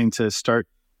we're trying to start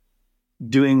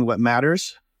doing what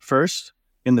matters first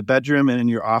in the bedroom and in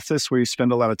your office where you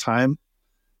spend a lot of time.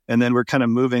 And then we're kind of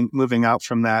moving out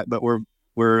from that, but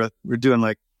we're doing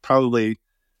like probably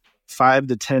 5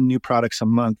 to 10 new products a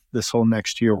month this whole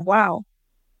next year. Wow.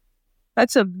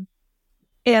 That's a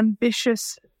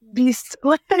ambitious beast.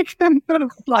 Like 5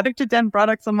 to 10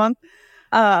 products a month.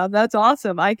 That's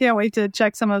awesome. I can't wait to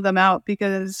check some of them out,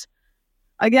 because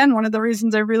again, one of the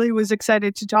reasons I really was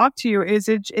excited to talk to you is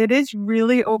it is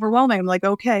really overwhelming. I'm like,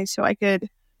 okay, so I could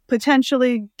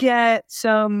potentially get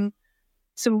some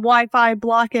Wi-Fi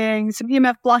blocking, some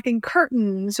EMF blocking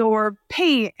curtains or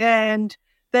paint, and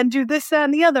then do this, that,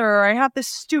 and the other. Or I have this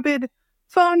stupid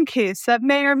phone case that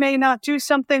may or may not do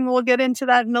something. We'll get into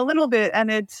that in a little bit.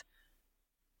 And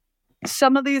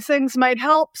some of these things might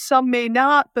help, some may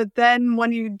not. But then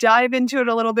when you dive into it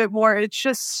a little bit more, it's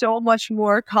just so much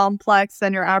more complex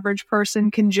than your average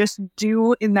person can just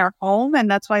do in their home.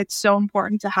 And that's why it's so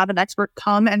important to have an expert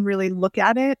come and really look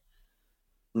at it.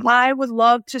 I would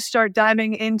love to start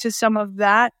diving into some of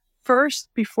that first.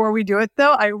 Before we do it,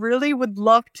 though, I really would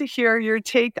love to hear your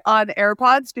take on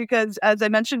AirPods, because as I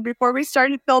mentioned before we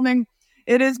started filming,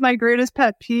 it is my greatest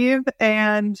pet peeve,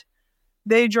 and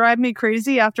they drive me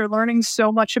crazy after learning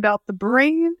so much about the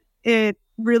brain. It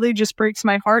really just breaks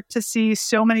my heart to see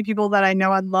so many people that I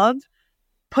know and love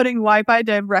putting Wi-Fi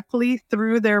directly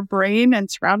through their brain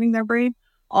and surrounding their brain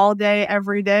all day,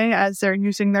 every day, as they're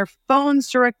using their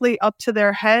phones directly up to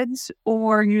their heads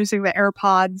or using the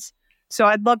AirPods. So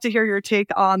I'd love to hear your take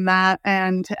on that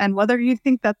and whether you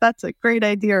think that that's a great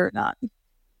idea or not.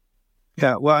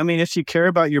 Yeah, well, I mean, if you care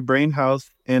about your brain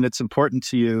health and it's important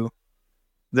to you,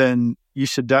 then you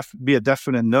should be a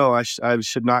definite no. I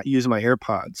should not use my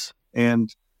AirPods.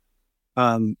 And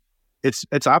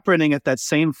it's operating at that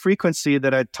same frequency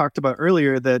that I talked about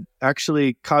earlier that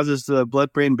actually causes the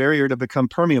blood-brain barrier to become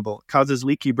permeable, causes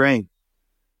leaky brain,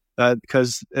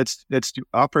 because it's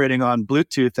operating on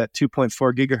Bluetooth at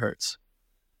 2.4 gigahertz.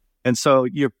 And so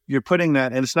you're putting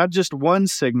that, and it's not just one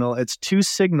signal, it's 2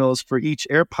 signals for each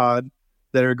AirPod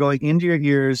that are going into your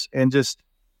ears and just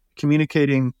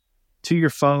communicating to your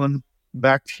phone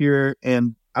back here.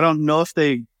 And I don't know if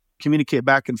they communicate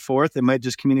back and forth. It might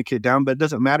just communicate down, but it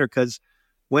doesn't matter, because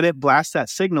when it blasts that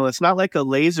signal, it's not like a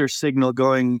laser signal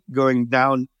going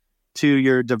down to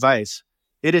your device.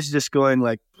 It is just going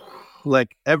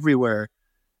like everywhere.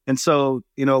 And so,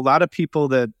 a lot of people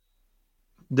that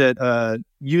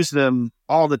use them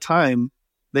all the time,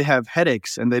 they have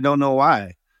headaches and they don't know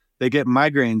why. They get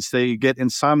migraines, they get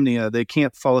insomnia, they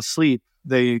can't fall asleep.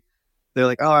 They're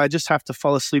like, oh, I just have to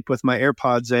fall asleep with my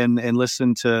AirPods in and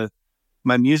listen to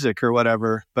my music or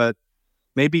whatever. But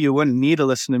maybe you wouldn't need to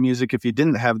listen to music if you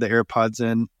didn't have the AirPods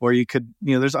in, or you could,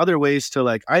 there's other ways to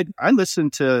like, I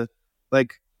listen to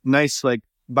like nice, like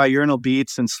binaural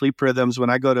beats and sleep rhythms when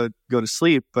I go to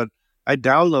sleep, but I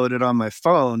download it on my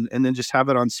phone and then just have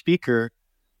it on speaker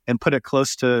and put it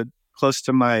close to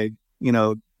my,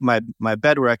 my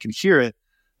bed where I can hear it.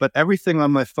 But everything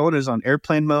on my phone is on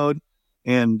airplane mode,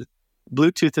 and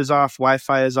Bluetooth is off,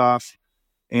 Wi-Fi is off,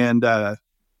 and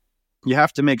you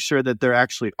have to make sure that they're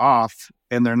actually off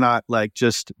and they're not like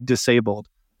just disabled.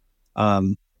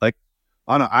 Like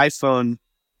on an iPhone,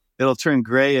 it'll turn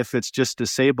gray if it's just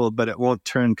disabled, but it won't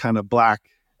turn kind of black.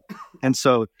 And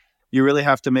so you really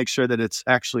have to make sure that it's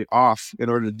actually off in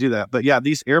order to do that. But yeah,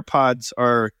 these AirPods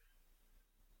are,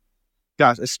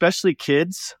 gosh, especially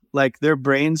kids, like their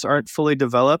brains aren't fully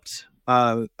developed.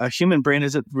 A human brain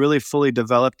isn't really fully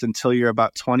developed until you're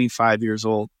about 25 years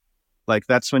old. Like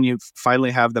that's when you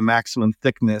finally have the maximum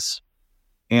thickness,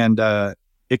 and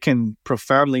it can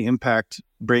profoundly impact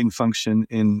brain function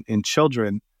in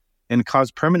children and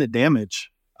cause permanent damage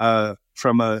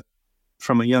from a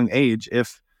young age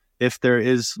if there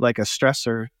is like a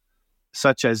stressor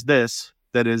such as this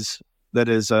that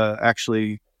is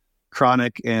actually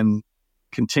chronic and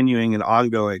continuing and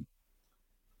ongoing.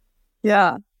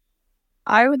 Yeah.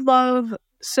 I would love,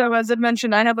 so as I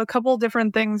mentioned, I have a couple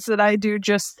different things that I do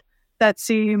just that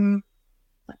seem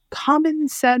like common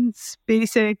sense,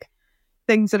 basic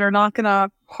things that are not going to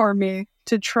harm me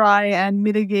to try and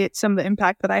mitigate some of the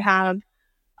impact that I have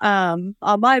on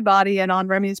my body and on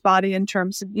Remy's body in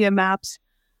terms of EMFs.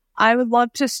 I would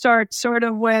love to start sort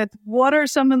of with what are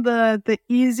some of the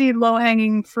easy,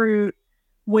 low-hanging fruit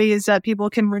ways that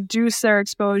people can reduce their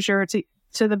exposure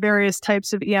to the various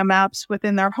types of EMFs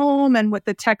within their home and with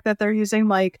the tech that they're using.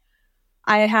 Like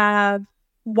I have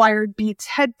wired Beats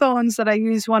headphones that I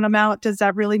use when I'm out. Does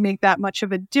that really make that much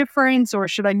of a difference? Or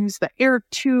should I use the air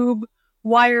tube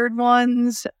wired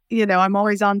ones? I'm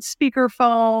always on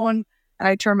speakerphone and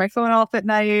I turn my phone off at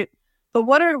night. But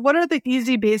what are the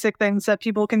easy basic things that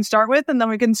people can start with? And then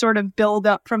we can sort of build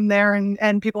up from there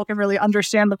and people can really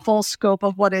understand the full scope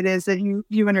of what it is that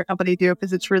you and your company do,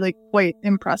 because it's really quite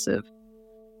impressive.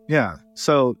 Yeah.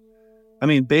 So, I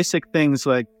mean, basic things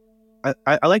like,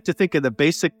 I like to think of the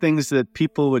basic things that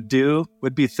people would do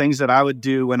would be things that I would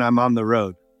do when I'm on the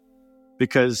road.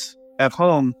 Because at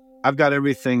home, I've got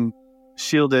everything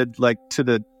shielded like to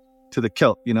the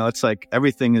kilt. It's like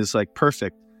everything is like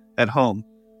perfect at home.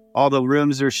 All the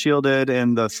rooms are shielded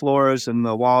and the floors and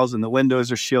the walls and the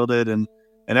windows are shielded and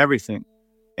everything.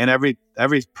 And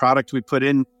every product we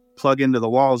plug into the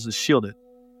walls is shielded,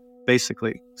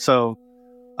 basically. So,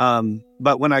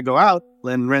 but when I go out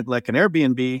and rent like an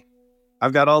Airbnb,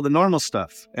 I've got all the normal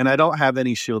stuff and I don't have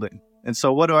any shielding. And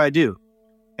so what do?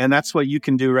 And that's what you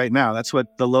can do right now. That's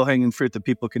what the low-hanging fruit that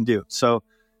people can do. So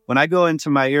when I go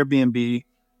into my Airbnb,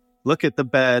 look at the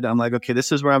bed, I'm like, okay,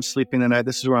 this is where I'm sleeping tonight.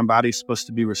 This is where my body's supposed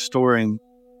to be restoring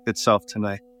itself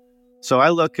tonight. So I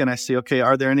look and I see, okay,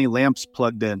 are there any lamps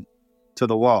plugged in to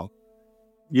the wall?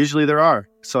 Usually there are.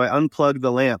 So I unplug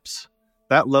the lamps.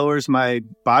 That lowers my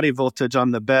body voltage on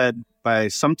the bed by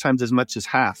sometimes as much as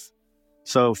half.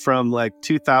 So from like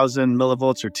 2000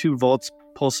 millivolts or 2 volts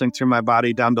pulsing through my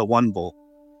body down to 1 volt.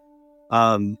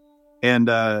 And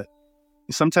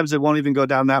sometimes it won't even go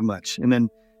down that much. And then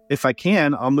if I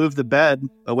can, I'll move the bed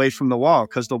away from the wall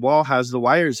because the wall has the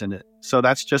wires in it. So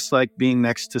that's just like being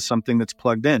next to something that's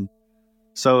plugged in.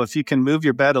 So if you can move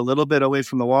your bed a little bit away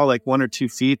from the wall, like 1 or 2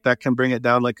 feet, that can bring it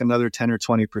down like another 10 or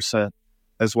 20%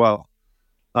 as well.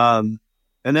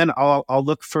 And then I'll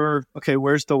look for, okay,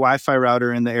 where's the Wi-Fi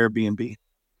router in the Airbnb?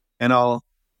 And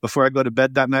before I go to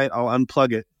bed that night, I'll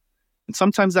unplug it. And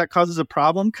sometimes that causes a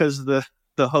problem because the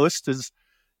host is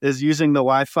using the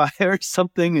Wi-Fi or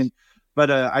something.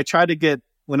 But I try to get,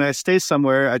 when I stay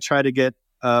somewhere, I try to get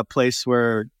a place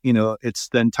where, it's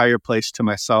the entire place to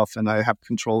myself and I have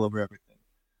control over everything.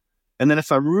 And then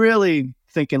if I'm really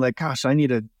thinking like, gosh, I'm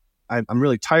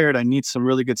really tired, I need some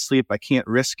really good sleep, I can't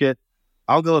risk it,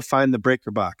 I'll go find the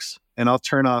breaker box and I'll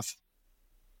turn off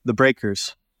the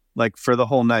breakers like for the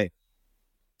whole night,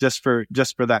 just for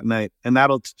that night. And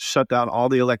that'll shut down all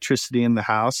the electricity in the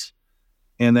house.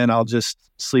 And then I'll just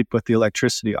sleep with the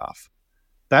electricity off.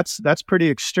 That's pretty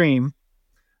extreme.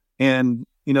 And,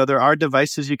 there are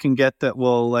devices you can get that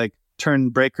will like turn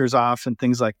breakers off and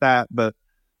things like that. But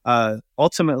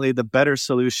ultimately the better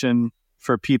solution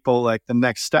for people, like the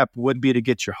next step would be to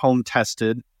get your home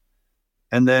tested,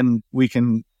 and then we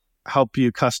can help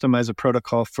you customize a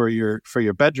protocol for your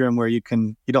bedroom where you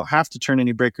don't have to turn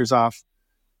any breakers off.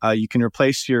 You can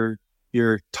replace your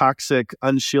toxic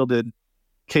unshielded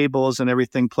cables and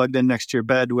everything plugged in next to your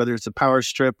bed, whether it's a power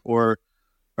strip or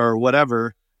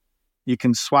whatever. You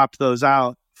can swap those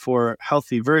out for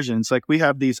healthy versions. Like we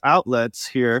have these outlets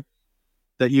here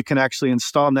that you can actually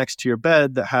install next to your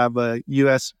bed that have a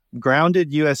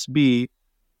grounded USB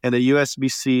and a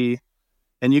USB-C.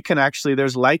 And you can actually,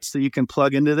 there's lights that you can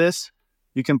plug into this.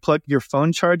 You can plug your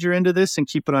phone charger into this and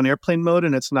keep it on airplane mode,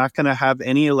 and it's not going to have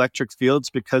any electric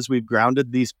fields because we've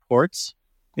grounded these ports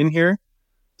in here.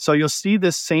 So you'll see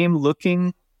this same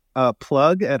looking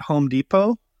plug at Home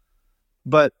Depot,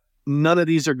 but none of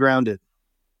these are grounded.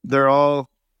 They all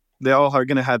are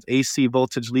going to have AC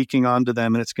voltage leaking onto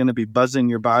them, and it's going to be buzzing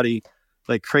your body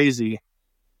like crazy.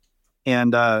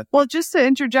 And well, just to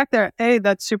interject there, A,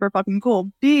 that's super fucking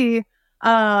cool. B,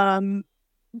 can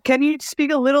you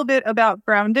speak a little bit about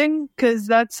grounding? Because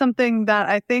that's something that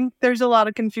I think there's a lot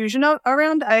of confusion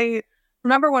around. I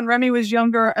remember when Remy was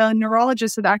younger, a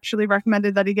neurologist had actually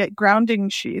recommended that he get grounding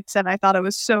sheets, and I thought it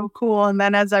was so cool. And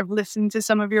then as I've listened to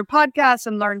some of your podcasts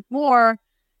and learned more,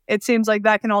 it seems like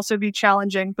that can also be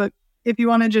challenging. But if you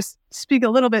want to just speak a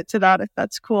little bit to that, if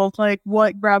that's cool, like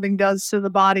what grounding does to the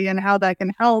body and how that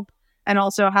can help, and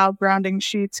also how grounding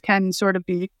sheets can sort of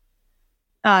be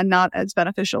not as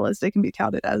beneficial as they can be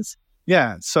touted as.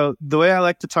 Yeah. So the way I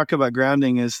like to talk about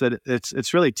grounding is that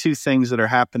it's really two things that are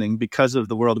happening because of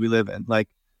the world we live in. Like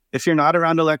if you're not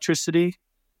around electricity,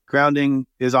 grounding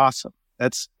is awesome.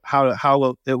 That's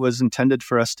how it was intended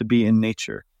for us to be in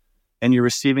nature. And you're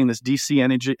receiving this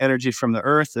DC energy from the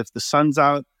earth. If the sun's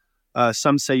out,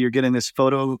 some say you're getting this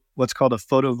what's called a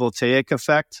photovoltaic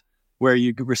effect, where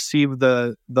you receive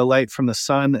the light from the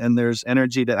sun and there's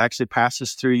energy that actually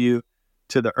passes through you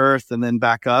to the earth and then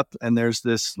back up. And there's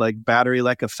this like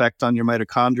battery-like effect on your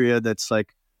mitochondria that's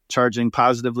like charging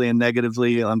positively and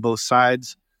negatively on both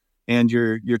sides. And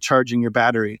you're charging your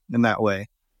battery in that way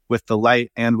with the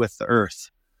light and with the earth.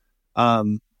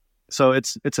 So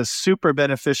it's a super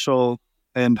beneficial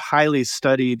and highly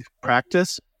studied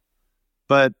practice.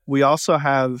 But we also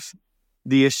have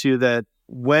the issue that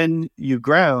when you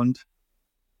ground,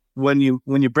 when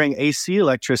you bring AC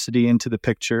electricity into the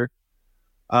picture,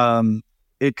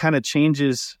 it kind of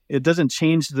changes. It doesn't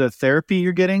change the therapy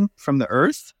you're getting from the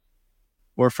earth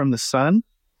or from the sun,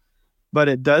 but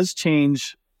it does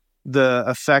change the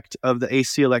effect of the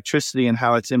AC electricity and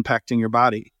how it's impacting your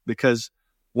body. Because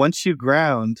once you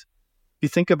ground, you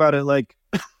think about it like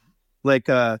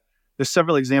there's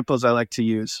several examples I like to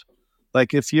use.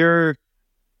 Like if you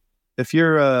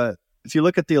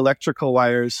look at the electrical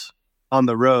wires on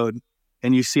the road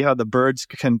and you see how the birds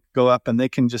can go up and they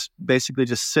can just basically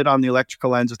just sit on the electrical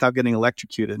lines without getting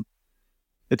electrocuted,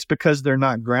 it's because they're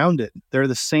not grounded. They're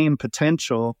the same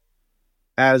potential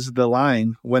as the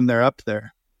line when they're up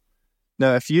there.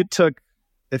 Now, if the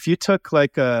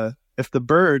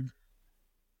bird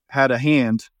had a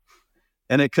hand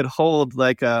and it could hold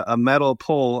like a metal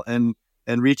pole and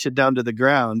reach it down to the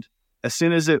ground, as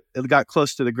soon as it got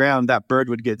close to the ground, that bird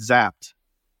would get zapped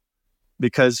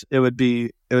because it would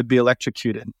be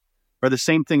electrocuted. Or the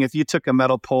same thing, if you took a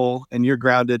metal pole and you're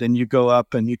grounded and you go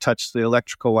up and you touch the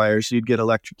electrical wires, you'd get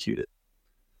electrocuted.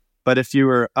 But if you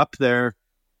were up there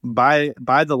by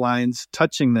the lines,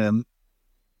 touching them,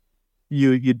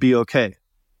 you'd be okay.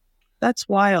 That's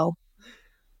wild.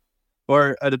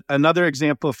 Or another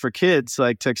example for kids,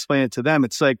 like to explain it to them,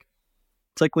 it's like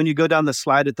when you go down the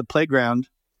slide at the playground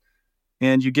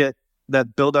and you get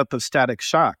that buildup of static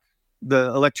shock.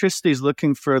 The electricity is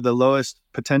looking for the lowest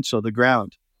potential, the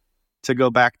ground, to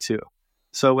go back to.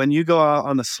 So when you go out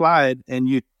on the slide and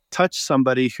you touch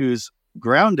somebody who's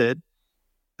grounded,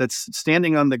 that's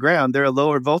standing on the ground, they're a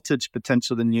lower voltage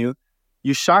potential than you,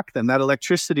 you shock them. That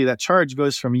electricity, that charge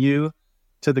goes from you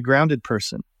to the grounded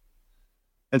person.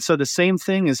 And so the same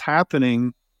thing is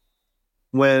happening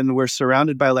when we're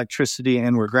surrounded by electricity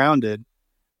and we're grounded,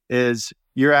 is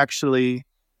you're actually,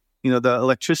 the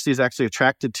electricity is actually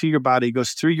attracted to your body,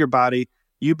 goes through your body,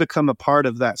 you become a part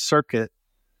of that circuit,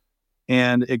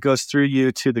 and it goes through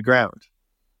you to the ground.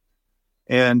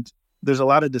 And there's a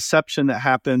lot of deception that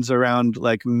happens around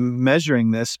like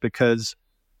measuring this, because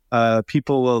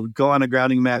people will go on a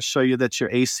grounding mat, show you that your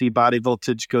AC body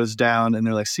voltage goes down, and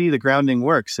they're like, see, the grounding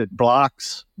works. It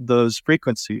blocks those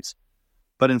frequencies.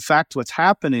 But in fact, what's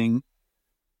happening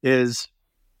is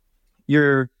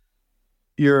you're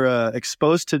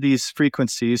exposed to these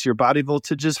frequencies, your body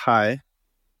voltage is high,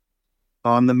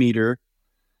 on the meter,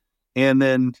 and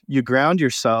then you ground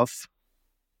yourself,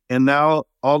 And now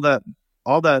all the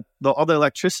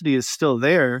electricity is still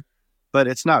there, but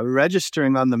it's not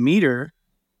registering on the meter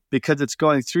because it's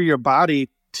going through your body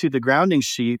to the grounding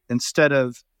sheet instead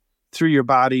of through your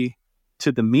body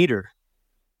to the meter.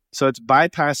 So it's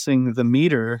bypassing the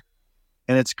meter,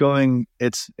 and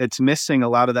it's missing a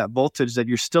lot of that voltage that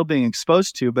you're still being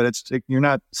exposed to, but you're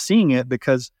not seeing it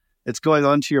because it's going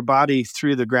onto your body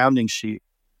through the grounding sheet,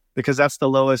 because that's the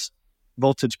lowest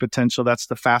voltage potential. That's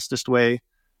the fastest way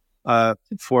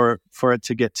for it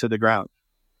to get to the ground.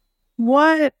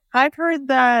 What I've heard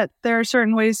that there are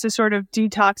certain ways to sort of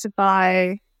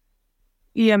detoxify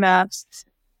EMFs.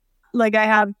 Like I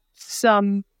have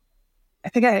some,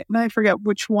 I forget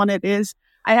which one it is.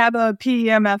 I have a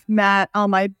PEMF mat on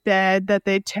my bed that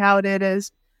they touted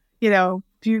as, if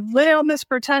you lay on this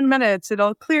for 10 minutes,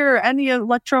 it'll clear any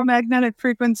electromagnetic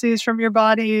frequencies from your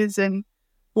bodies and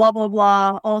blah, blah,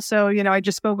 blah. Also, I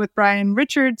just spoke with Brian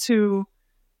Richards, who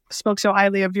spoke so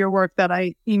highly of your work that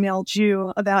I emailed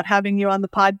you about having you on the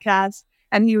podcast.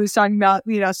 And he was talking about,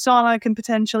 sauna can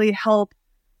potentially help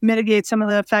mitigate some of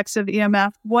the effects of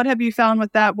EMF. What have you found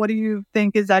with that? What do you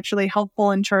think is actually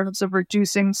helpful in terms of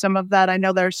reducing some of that? I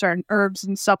know there are certain herbs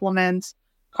and supplements,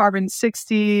 carbon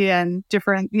 60 and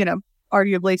different, arguably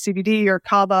CBD or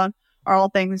kava are all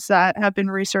things that have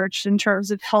been researched in terms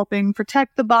of helping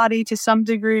protect the body to some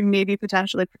degree, maybe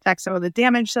potentially protect some of the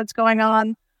damage that's going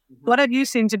on. What have you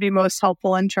seen to be most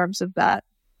helpful in terms of that?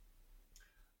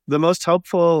 The most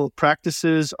helpful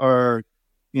practices are,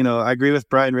 I agree with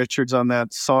Brian Richards on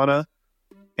that, sauna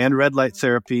and red light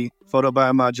therapy,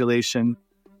 photobiomodulation.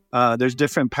 There's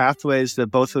different pathways that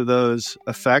both of those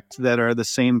affect that are the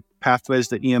same pathways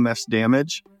that EMFs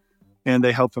damage, and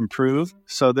they help improve.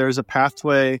 So there's a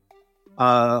pathway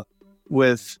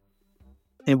with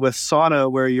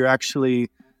sauna where you're actually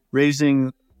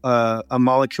raising a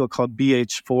molecule called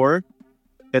BH4.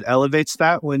 It elevates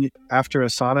that after a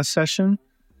sauna session.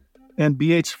 And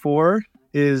BH4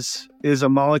 is a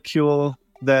molecule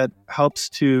that helps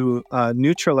to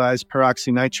neutralize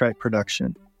peroxynitrite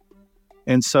production.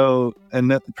 And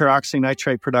that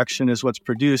peroxynitrite production is what's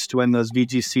produced when those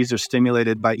VGCs are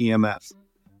stimulated by EMF.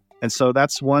 And so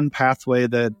that's one pathway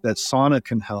that sauna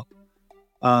can help.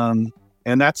 And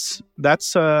that's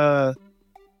I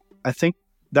think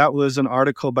that was an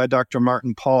article by Dr.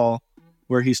 Martin Paul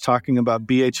where he's talking about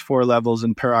BH4 levels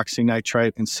in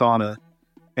peroxynitrite in sauna.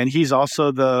 And he's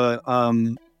also the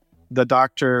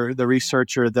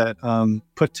researcher that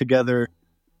put together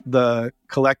the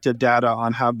collective data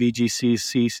on how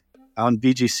VGCCs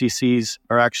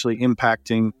are actually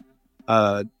impacting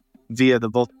EMFs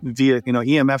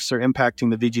are impacting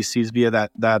the VGCs via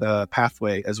that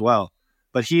pathway as well.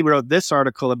 But he wrote this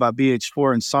article about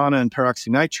BH4 and sauna and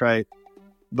peroxynitrite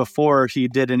before he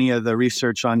did any of the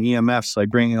research on EMFs, like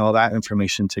bringing all that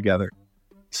information together.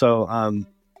 So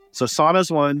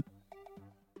sauna's one.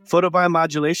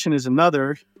 Photobiomodulation is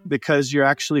another, because you're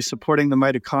actually supporting the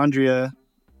mitochondria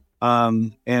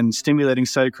and stimulating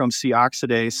cytochrome C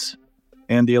oxidase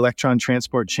and the electron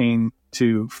transport chain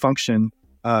to function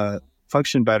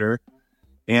better.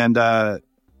 And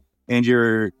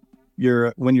you're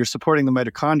when you're supporting the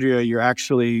mitochondria, you're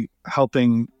actually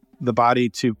helping the body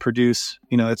to produce,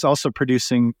 it's also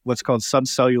producing what's called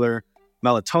subcellular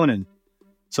melatonin.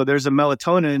 So there's a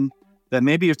melatonin that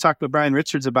maybe you've talked with Brian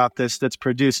Richards about this, that's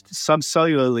produced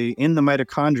subcellularly in the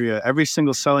mitochondria. Every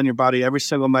single cell in your body, every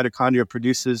single mitochondria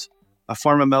produces a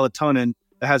form of melatonin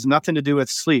that has nothing to do with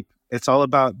sleep. It's all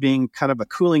about being kind of a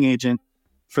cooling agent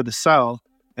for the cell,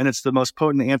 and it's the most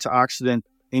potent antioxidant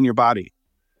in your body.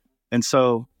 And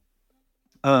so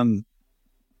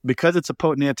because it's a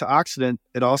potent antioxidant,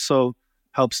 it also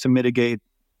helps to mitigate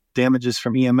damages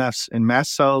from EMFs in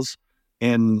mast cells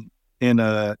and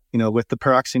with the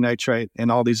peroxynitrite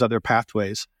and all these other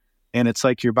pathways. And it's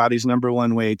like your body's number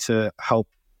one way to help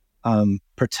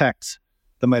protect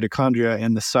the mitochondria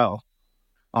and the cell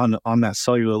on that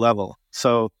cellular level.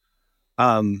 So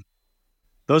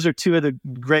those are two of the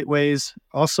great ways.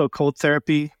 Also, cold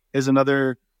therapy is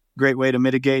another great way to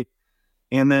mitigate.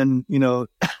 And then,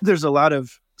 there's a lot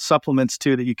of supplements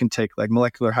too that you can take, like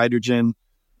molecular hydrogen.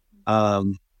 I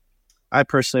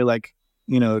personally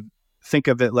think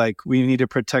of it like we need to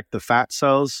protect the fat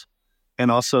cells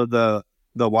and also the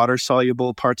water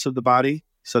soluble parts of the body.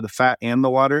 So the fat and the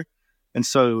water. And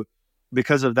so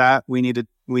because of that, we need to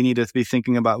be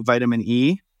thinking about vitamin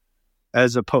E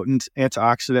as a potent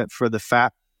antioxidant for the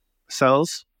fat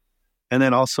cells. And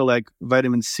then also like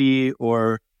vitamin C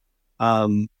or,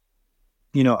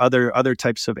 other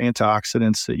types of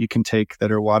antioxidants that you can take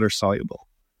that are water soluble.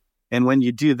 And when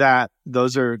you do that,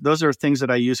 those are things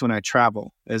that I use when I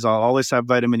travel. Is I'll always have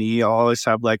vitamin E. I'll always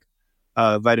have like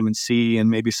vitamin C and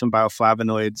maybe some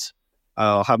bioflavonoids.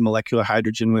 I'll have molecular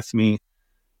hydrogen with me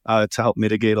to help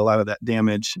mitigate a lot of that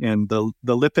damage. And the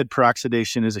lipid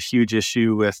peroxidation is a huge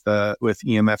issue with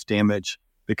EMF damage,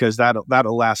 because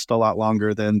that'll last a lot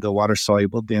longer than the water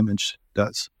soluble damage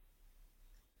does.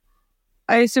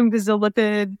 I assume because the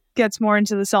lipid gets more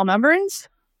into the cell membranes,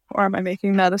 or am I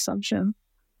making that assumption?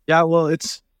 Yeah, well,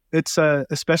 it's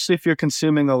especially if you're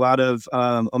consuming a lot of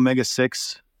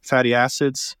omega-6 fatty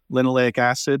acids, linoleic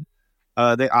acid,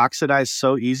 they oxidize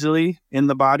so easily in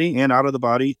the body and out of the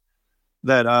body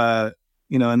that,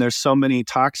 and there's so many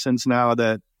toxins now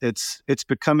that it's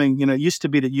becoming, it used to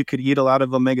be that you could eat a lot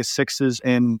of omega-6s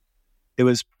and it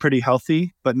was pretty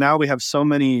healthy, but now we have so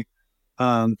many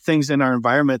things in our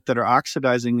environment that are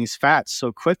oxidizing these fats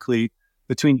so quickly,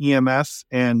 between EMF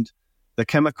and the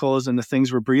chemicals and the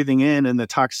things we're breathing in and the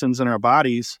toxins in our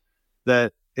bodies,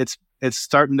 that it's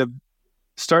starting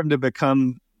to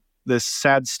become this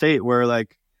sad state where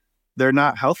like they're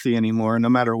not healthy anymore, no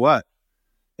matter what.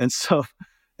 And so,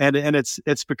 and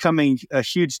it's becoming a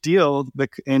huge deal.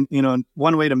 And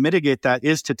one way to mitigate that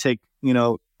is to take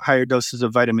higher doses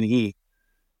of vitamin E.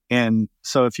 And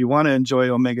so, if you want to enjoy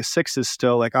omega-6s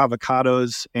still, like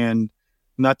avocados and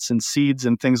nuts and seeds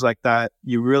and things like that,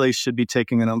 you really should be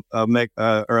taking a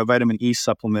vitamin E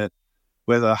supplement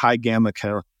with a high gamma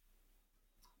count.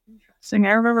 Interesting.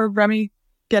 I remember Remy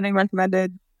getting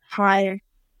recommended high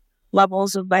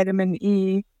levels of vitamin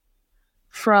E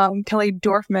from Kelly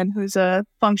Dorfman, who's a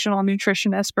functional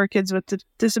nutritionist for kids with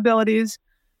disabilities.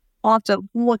 I'll have to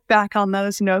look back on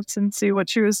those notes and see what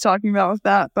she was talking about with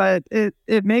that, but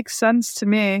it makes sense to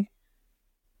me.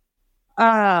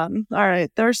 All right.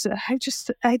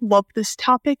 I love this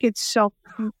topic. It's so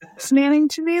fascinating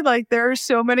to me. Like, there are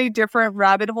so many different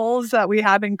rabbit holes that we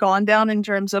haven't gone down in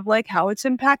terms of like how it's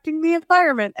impacting the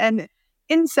environment and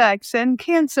insects and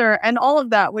cancer and all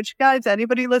of that, which, guys,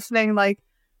 anybody listening, like,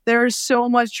 there's so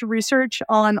much research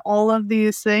on all of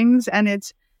these things, and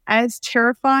it's as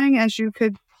terrifying as you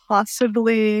could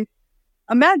possibly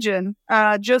imagine.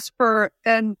 Just for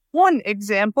one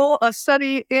example, a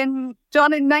study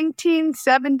done in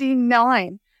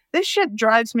 1979. This shit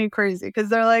drives me crazy because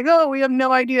they're like, oh, we have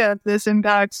no idea if this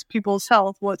impacts people's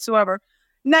health whatsoever.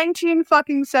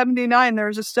 1979, there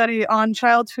was a study on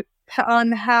childhood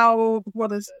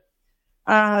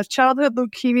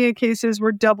leukemia cases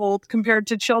were doubled compared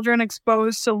to children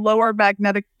exposed to lower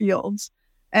magnetic fields.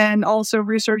 And also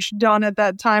research done at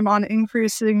that time on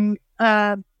increasing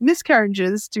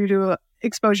miscarriages due to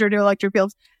exposure to electric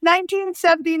fields.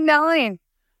 1979.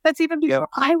 That's even before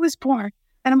I was born.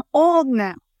 And I'm old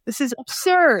now. This is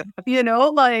absurd.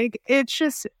 Like, it's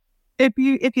just, if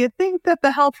you think that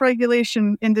the health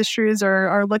regulation industries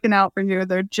are looking out for you,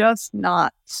 they're just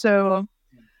not. So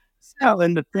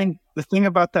and the thing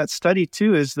about that study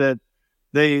too is that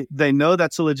they know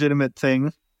that's a legitimate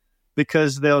thing,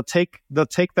 because they'll take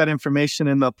that information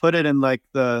and they'll put it in like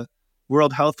the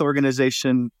World Health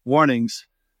Organization warnings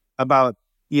about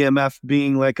EMF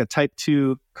being like a type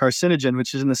 2 carcinogen,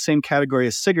 which is in the same category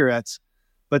as cigarettes,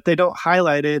 but they don't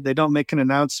highlight it. They don't make an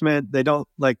announcement. They don't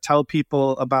like tell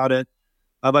people about it,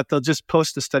 but they'll just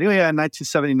post a study. Oh yeah, in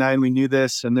 1979, we knew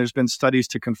this, and there's been studies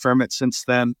to confirm it since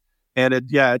then. And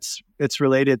it's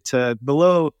related to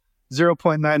below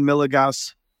 0.9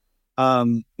 milligauss.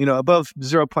 Above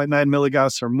 0.9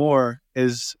 milligauss or more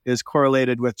is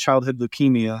correlated with childhood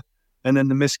leukemia, and then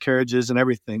the miscarriages and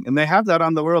everything. And they have that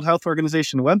on the World Health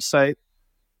Organization website,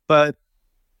 but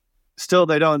still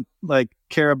they don't like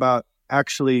care about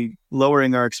actually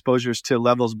lowering our exposures to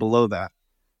levels below that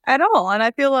at all. And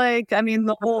I feel like,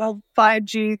 the whole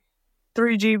 5G,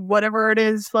 3G, whatever it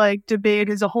is, like, debate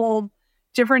is a whole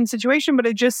different situation, but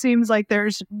it just seems like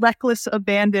there's reckless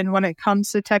abandon when it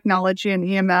comes to technology and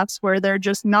EMFs, where they're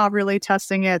just not really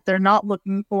testing it. They're not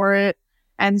looking for it.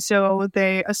 And so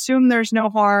they assume there's no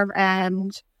harm,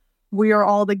 and we are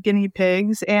all the guinea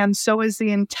pigs. And so is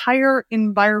the entire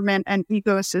environment and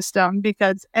ecosystem,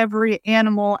 because every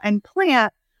animal and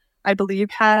plant, I believe,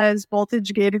 has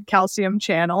voltage-gated calcium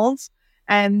channels,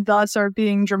 and thus are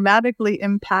being dramatically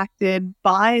impacted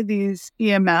by these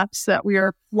EMFs that we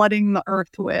are flooding the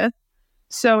earth with.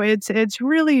 So it's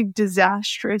really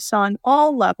disastrous on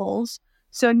all levels.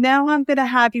 So now I'm going to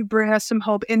have you bring us some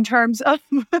hope in terms of,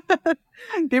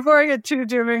 before I get too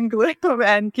doom and gloom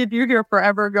and keep you here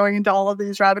forever going into all of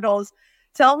these rabbit holes,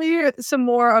 tell me some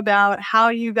more about how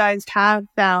you guys have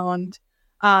found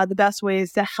the best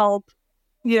ways to help,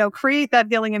 create that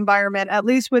healing environment, at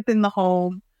least within the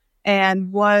home,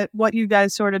 and what you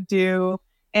guys sort of do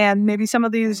and maybe some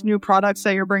of these new products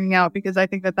that you're bringing out, because I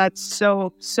think that that's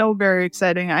so, so very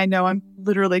exciting. I know I'm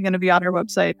literally going to be on our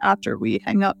website after we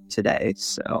hang up today.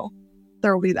 So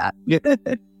there will be that.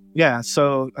 Yeah.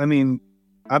 So, I mean,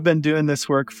 I've been doing this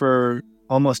work for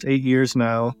almost 8 years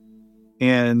now,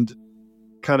 and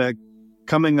kind of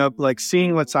coming up, like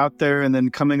seeing what's out there and then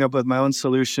coming up with my own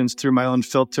solutions through my own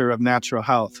filter of natural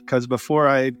health. Because before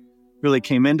I really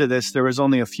came into this, there was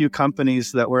only a few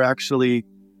companies that were actually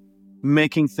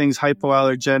making things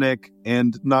hypoallergenic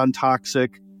and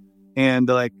non-toxic. And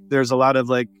like, there's a lot of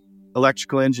like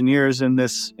electrical engineers in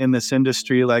this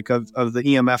industry, like of the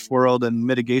EMF world and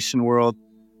mitigation world,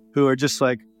 who are just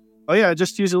like, oh yeah,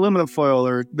 just use aluminum foil,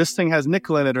 or this thing has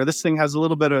nickel in it, or this thing has a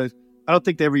little bit of, I don't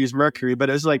think they ever use mercury, but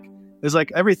it was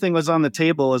like everything was on the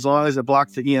table as long as it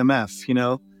blocked the EMF, you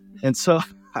know? And so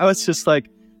I was just like,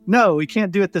 no, we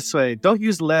can't do it this way. Don't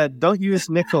use lead, don't use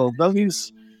nickel, don't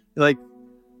use like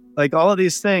all of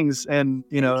these things. And,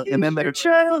 you know, and then your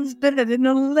child's better than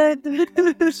no lead.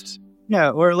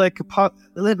 Yeah. Or like,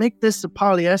 make this a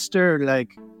polyester,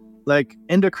 like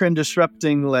endocrine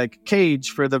disrupting, like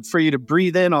cage for you to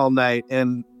breathe in all night.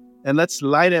 And let's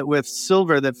light it with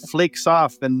silver that flakes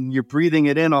off and you're breathing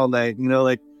it in all night. You know,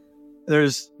 like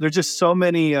there's just so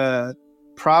many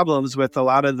problems with a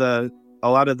lot of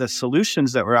the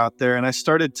solutions that were out there. And I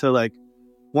started to like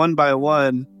one by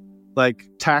one, like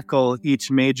tackle each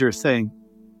major thing.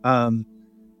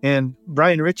 And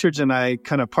Brian Richards and I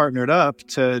kind of partnered up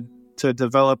to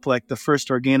develop like the first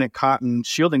organic cotton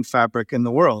shielding fabric in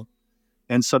the world.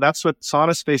 And so that's what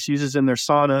Sauna Space uses in their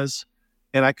saunas.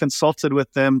 And I consulted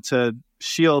with them to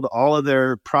shield all of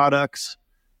their products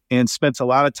and spent a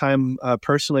lot of time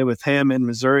personally with him in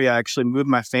Missouri. I actually moved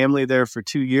my family there for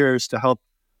 2 years to help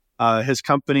his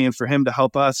company and for him to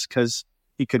help us, because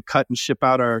he could cut and ship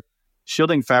out our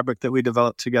shielding fabric that we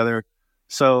developed together.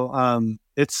 So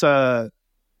it's a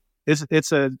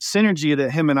synergy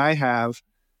that him and I have.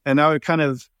 And now we're kind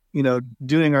of, you know,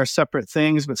 doing our separate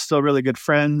things, but still really good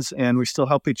friends, and we still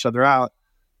help each other out.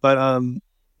 But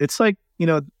it's like, you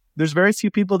know, there's very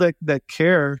few people that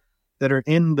care, that are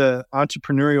in the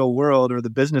entrepreneurial world or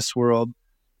the business world,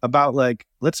 about like,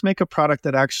 let's make a product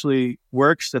that actually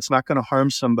works, that's not going to harm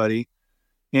somebody.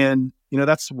 And, you know,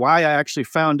 that's why I actually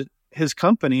found his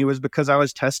company, was because I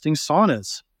was testing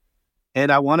saunas,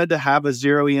 and I wanted to have a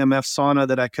zero EMF sauna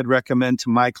that I could recommend to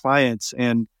my clients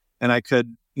and I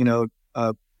could, you know,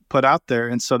 put out there.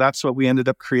 And so that's what we ended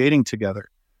up creating together.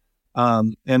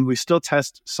 And we still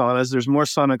test saunas. There's more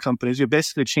sauna companies. We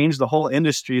basically changed the whole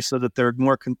industry so that they're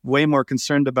way more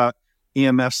concerned about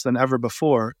EMFs than ever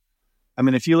before. I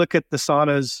mean, if you look at the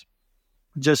saunas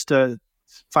just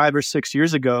 5 or 6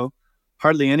 years ago,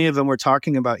 hardly any of them were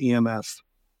talking about EMF.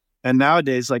 And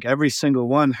nowadays, like every single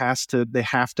one they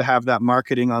have to have that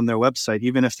marketing on their website,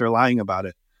 even if they're lying about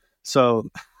it. So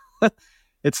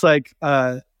it's like,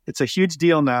 it's a huge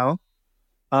deal now.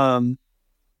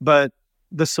 But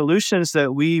the solutions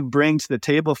that we bring to the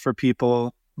table for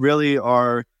people really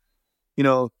are, you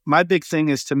know, my big thing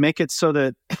is to make it so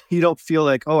that you don't feel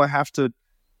like, oh, I have to,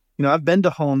 you know, I've been to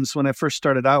homes when I first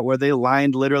started out where they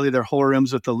lined literally their whole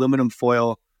rooms with aluminum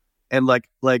foil and like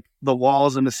the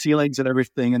walls and the ceilings and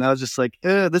everything. And I was just like,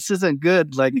 this isn't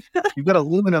good. Like you've got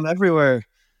aluminum everywhere,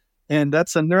 and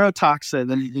that's a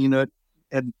neurotoxin. And, you know,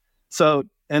 and so,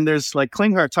 and there's like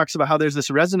Klinghardt talks about how there's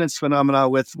this resonance phenomena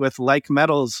with like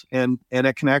metals, and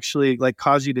it can actually like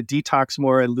cause you to detox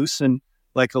more and loosen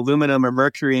like aluminum or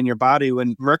mercury in your body,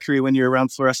 when you're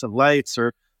around fluorescent lights,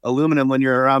 or aluminum when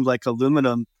you're around like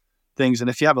aluminum things. And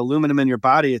if you have aluminum in your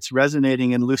body, it's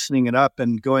resonating and loosening it up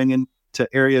and going into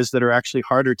areas that are actually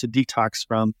harder to detox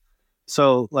from.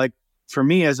 So like for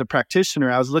me as a practitioner,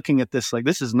 I was looking at this like,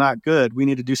 this is not good. We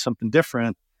need to do something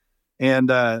different.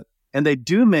 And they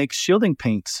do make shielding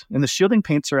paints, and the shielding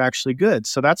paints are actually good.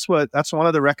 So that's one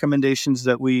of the recommendations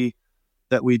that we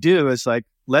do is like,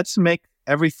 let's make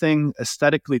everything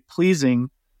aesthetically pleasing,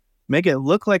 make it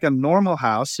look like a normal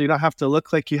house. So you don't have to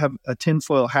look like you have a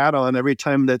tinfoil hat on every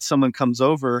time that someone comes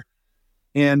over,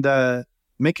 and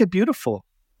make it beautiful.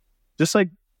 Just like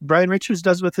Brian Richards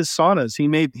does with his saunas.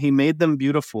 He made them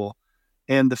beautiful,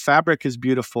 and the fabric is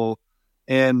beautiful.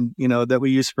 And, you know, that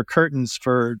we use for curtains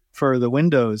for the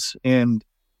windows. And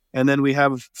then we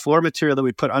have floor material that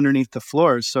we put underneath the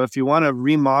floors. So if you want to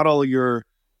remodel your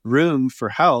room for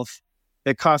health,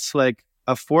 it costs like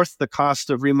a fourth the cost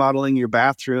of remodeling your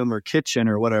bathroom or kitchen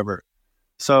or whatever.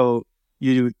 So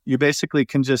you basically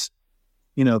can just,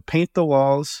 you know, paint the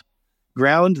walls,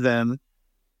 ground them,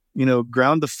 you know,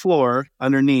 ground the floor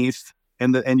underneath,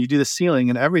 and you do the ceiling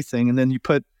and everything. And then you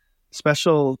put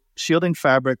special shielding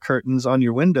fabric curtains on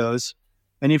your windows,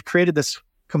 and you've created this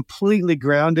completely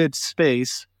grounded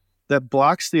space that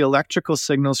blocks the electrical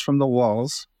signals from the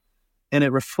walls, and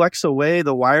it reflects away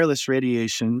the wireless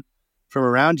radiation from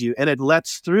around you, and it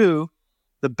lets through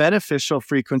the beneficial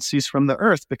frequencies from the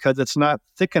earth because it's not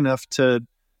thick enough to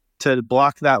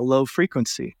block that low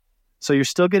frequency. So you're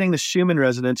still getting the Schumann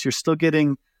resonance, you're still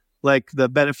getting like the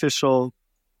beneficial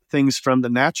things from the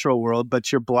natural world,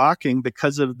 but you're blocking,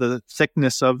 because of the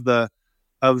thickness of the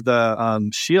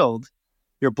shield,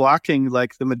 you're blocking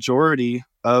like the majority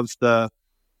of the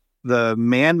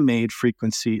man-made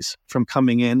frequencies from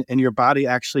coming in, and your body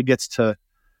actually gets to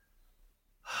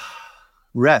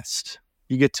rest.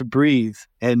 You get to breathe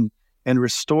and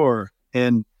restore.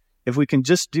 And if we can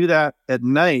just do that at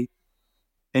night,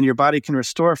 and your body can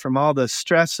restore from all the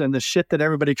stress and the shit that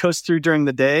everybody goes through during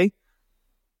the day,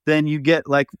 then you get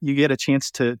a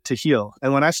chance to heal.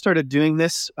 And when I started doing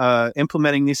this,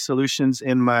 implementing these solutions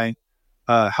in my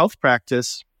health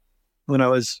practice, when I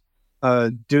was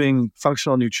doing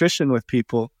functional nutrition with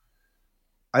people,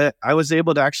 I was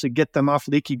able to actually get them off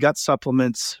leaky gut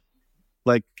supplements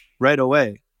like right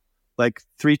away, like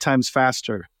 3 times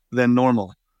faster than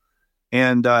normal.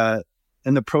 And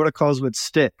the protocols would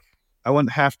stick. I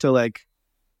wouldn't have to like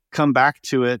come back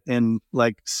to it in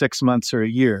like 6 months or a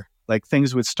year. Like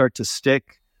things would start to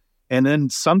stick. And then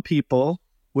some people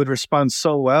would respond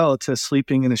so well to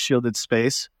sleeping in a shielded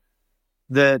space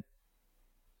that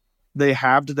they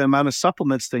halved the amount of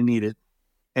supplements they needed.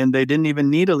 And they didn't even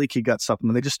need a leaky gut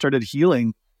supplement. They just started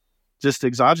healing just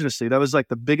exogenously. That was like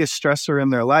the biggest stressor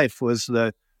in their life, was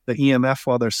the EMF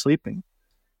while they're sleeping.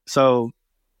 So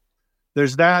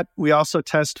there's that. We also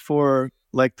test for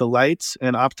like the lights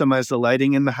and optimize the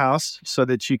lighting in the house so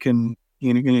that you can,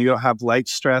 you don't have light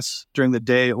stress during the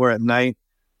day or at night.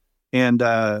 And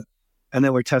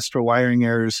then we test for wiring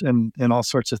errors and all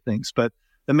sorts of things. But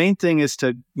the main thing is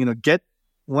to, get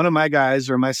one of my guys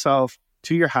or myself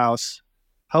to your house,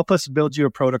 help us build you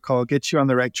a protocol, get you on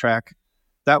the right track.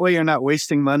 That way you're not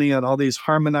wasting money on all these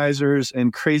harmonizers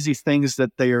and crazy things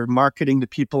that they are marketing to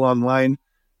people online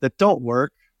that don't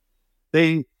work.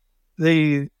 They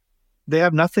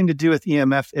have nothing to do with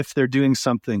EMF if they're doing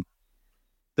something.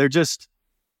 They're just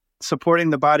supporting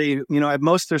the body. At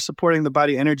most they're supporting the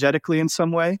body energetically in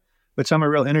some way, which I'm a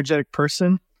real energetic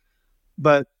person,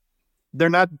 but they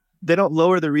don't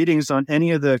lower the readings on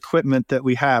any of the equipment that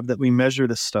we have that we measure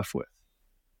this stuff with.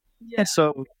 Yeah.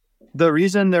 So the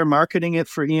reason they're marketing it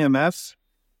for EMF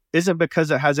isn't because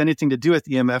it has anything to do with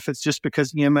EMF. It's just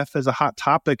because EMF is a hot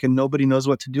topic and nobody knows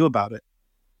what to do about it.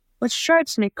 Which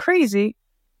drives me crazy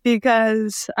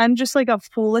because I'm just like a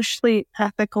foolishly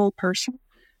ethical person.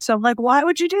 So I'm like, why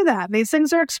would you do that? These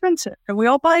things are expensive and we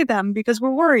all buy them because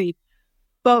we're worried.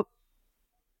 But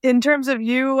in terms of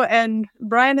you and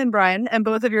Brian and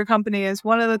both of your companies,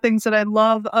 one of the things that I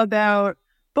love about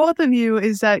both of you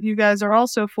is that you guys are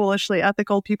also foolishly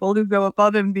ethical people who go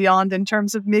above and beyond in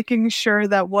terms of making sure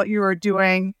that what you are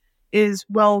doing is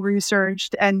well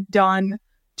researched and done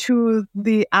to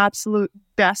the absolute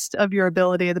best of your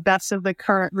ability, the best of the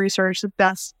current research, the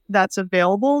best that's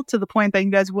available, to the point that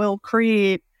you guys will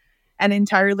create an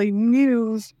entirely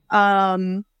new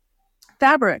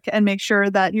fabric and make sure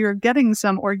that you're getting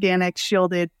some organic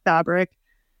shielded fabric.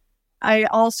 I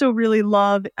also really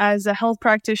love, as a health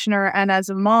practitioner and as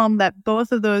a mom, that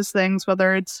both of those things,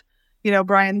 whether it's,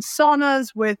 Brian's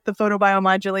saunas with the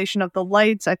photobiomodulation of the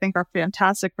lights, I think are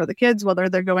fantastic for the kids, whether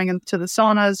they're going into the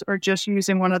saunas or just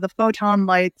using one of the photon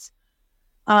lights,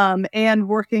 and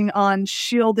working on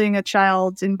shielding a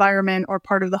child's environment or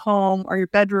part of the home or your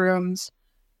bedrooms.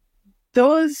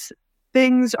 Those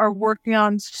things are working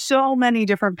on so many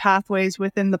different pathways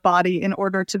within the body in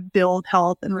order to build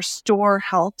health and restore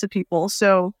health to people.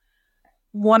 So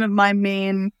one of my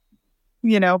main,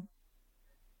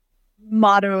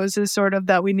 mottos is sort of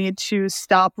that we need to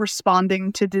stop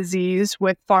responding to disease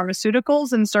with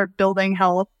pharmaceuticals and start building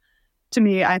health. To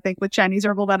me, I think with Chinese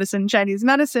herbal medicine, Chinese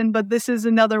medicine, but this is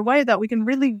another way that we can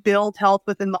really build health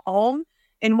within the home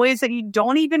in ways that you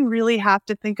don't even really have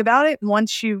to think about it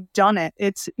once you've done it.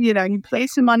 It's, you pay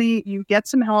some money, you get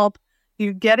some help,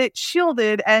 you get it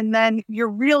shielded, and then you're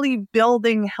really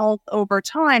building health over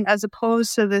time, as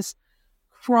opposed to this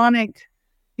chronic,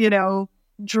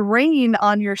 drain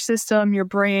on your system, your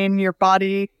brain, your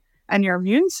body, and your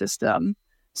immune system.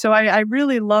 So I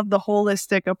really love the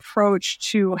holistic approach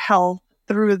to health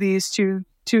through these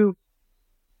two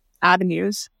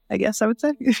avenues, I guess I would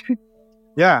say.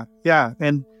 Yeah.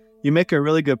 And you make a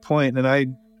really good point. And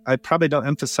I probably don't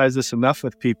emphasize this enough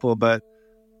with people, but,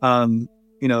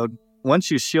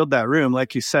 once you shield that room,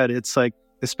 like you said, it's like,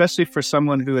 especially for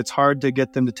someone who it's hard to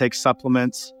get them to take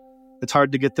supplements, it's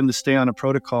hard to get them to stay on a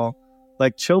protocol.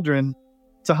 like children,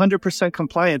 it's 100%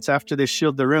 compliance after they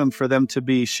shield the room for them to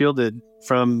be shielded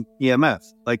from EMF.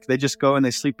 Like they just go and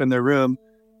they sleep in their room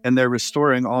and they're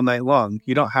restoring all night long.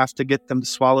 You don't have to get them to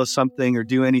swallow something or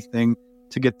do anything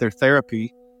to get their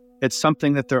therapy. It's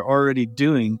something that they're already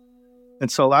doing.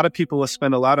 And so a lot of people will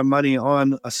spend a lot of money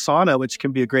on a sauna, which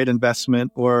can be a great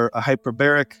investment, or a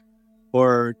hyperbaric,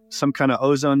 or some kind of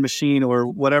ozone machine, or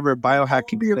whatever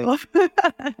biohacking thing.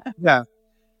 Yeah.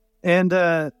 And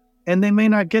they may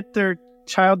not get their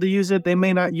child to use it. They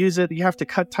may not use it. You have to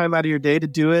cut time out of your day to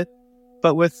do it.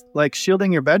 But with like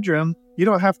shielding your bedroom, you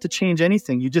don't have to change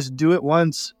anything. You just do it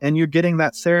once and you're getting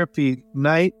that therapy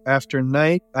night after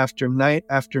night after night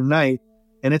after night.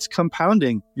 And it's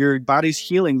compounding. Your body's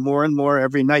healing more and more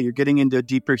every night. You're getting into a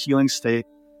deeper healing state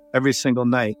every single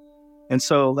night. And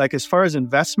so like as far as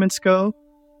investments go,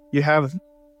 you have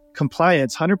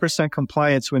compliance, 100%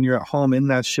 compliance when you're at home in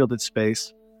that shielded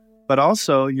space. But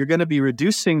also you're going to be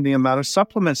reducing the amount of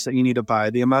supplements that you need to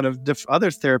buy, the amount of other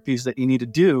therapies that you need to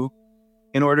do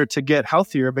in order to get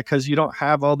healthier, because you don't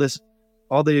have all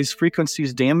these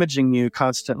frequencies damaging you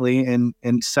constantly and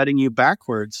setting you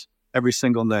backwards every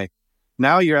single night.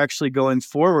 Now you're actually going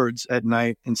forwards at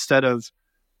night instead of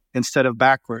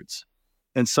backwards.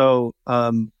 And so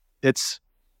it's,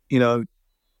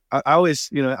 I always,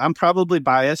 I'm probably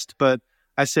biased, but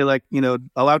I say like,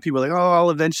 a lot of people are like, oh, I'll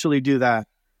eventually do that.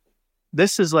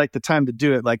 This is like the time to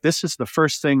do it. Like this is the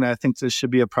first thing that I think this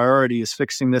should be a priority, is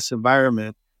fixing this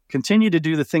environment. Continue to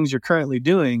do the things you're currently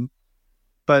doing.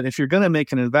 But if you're going to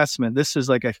make an investment, this is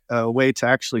like a way to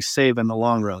actually save in the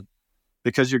long run,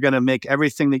 because you're going to make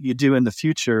everything that you do in the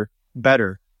future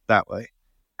better that way.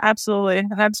 Absolutely.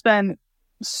 I've spent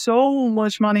so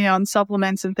much money on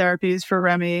supplements and therapies for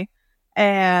Remy,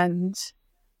 and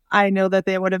I know that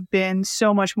they would have been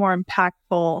so much more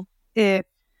impactful if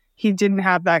he didn't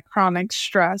have that chronic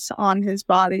stress on his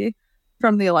body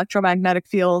from the electromagnetic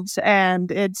fields.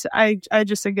 And I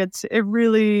just think it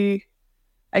really,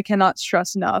 I cannot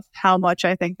stress enough how much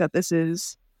I think that this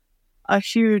is a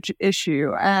huge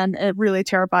issue. And it really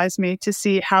terrifies me to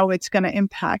see how it's going to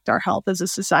impact our health as a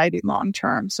society long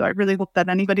term. So I really hope that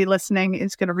anybody listening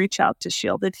is going to reach out to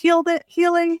Shielded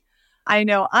Healing. I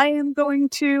know I am going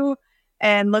to,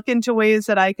 and look into ways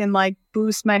that I can like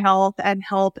boost my health and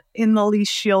help in the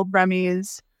least shield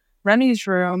Remy's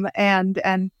room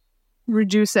and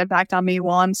reduce the impact on me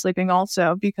while I'm sleeping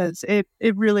also, because it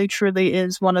really truly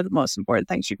is one of the most important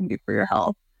things you can do for your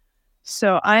health.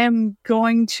 So I am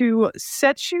going to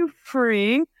set you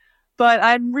free, but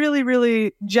I'm really,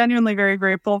 really genuinely very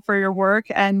grateful for your work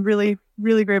and really,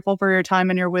 really grateful for your time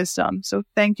and your wisdom. So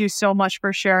thank you so much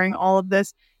for sharing all of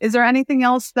this. Is there anything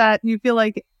else that you feel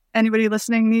like anybody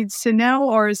listening needs to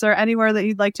know, or is there anywhere that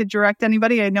you'd like to direct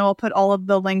anybody? I know I'll put all of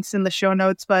the links in the show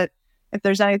notes, but if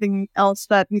there's anything else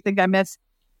that you think I missed,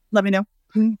 let me know.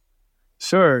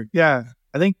 Sure. Yeah.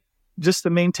 I think just the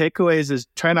main takeaways is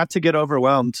try not to get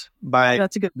overwhelmed by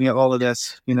all of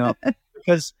this,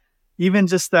 because even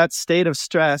just that state of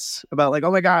stress about like,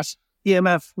 oh my gosh,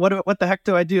 EMF, what the heck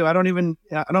do I do? I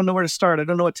don't know where to start. I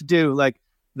don't know what to do. Like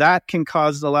that can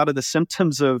cause a lot of the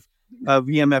symptoms of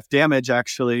EMF damage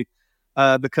actually,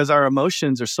 because our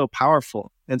emotions are so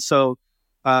powerful. And so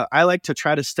I like to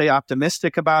try to stay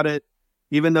optimistic about it,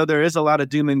 even though there is a lot of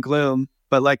doom and gloom.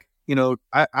 But like,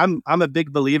 I'm a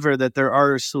big believer that there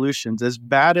are solutions. As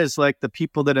bad as like the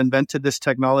people that invented this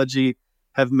technology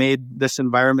have made this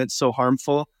environment so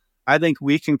harmful, I think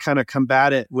we can kind of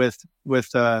combat it with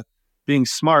being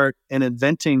smart and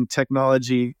inventing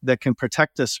technology that can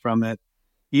protect us from it,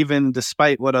 even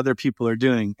despite what other people are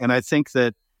doing. And I think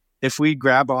that if we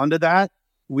grab onto that,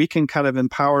 we can kind of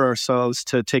empower ourselves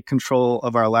to take control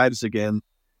of our lives again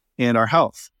and our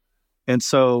health. And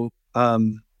so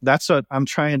that's what I'm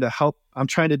trying to help. I'm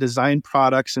trying to design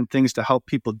products and things to help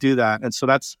people do that. And so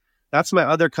that's my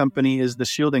other company, is the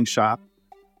Shielding Shop.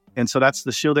 And so that's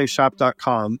the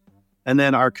shieldingshop.com. And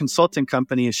then our consulting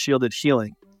company is Shielded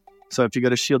Healing. So if you go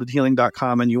to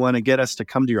shieldedhealing.com and you want to get us to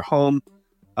come to your home,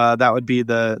 that would be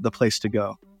the place to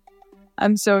go.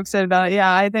 I'm so excited about it.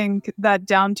 Yeah, I think that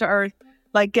down to earth,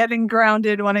 like getting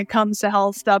grounded when it comes to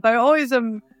health stuff. I always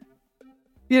am,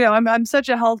 I'm such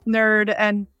a health nerd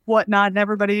and whatnot. And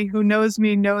everybody who knows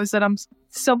me knows that I'm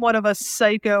somewhat of a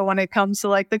psycho when it comes to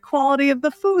like the quality of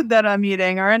the food that I'm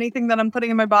eating or anything that I'm putting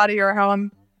in my body or how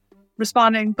I'm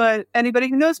responding. But anybody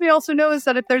who knows me also knows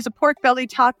that if there's a pork belly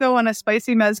taco and a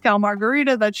spicy mezcal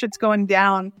margarita, that shit's going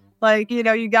down. Like,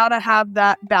 you got to have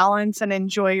that balance and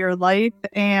enjoy your life.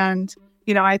 And,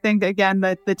 I think, again,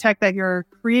 that the tech that you're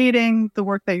creating, the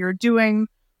work that you're doing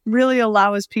really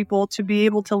allows people to be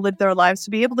able to live their lives,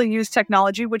 to be able to use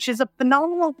technology, which is a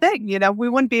phenomenal thing. We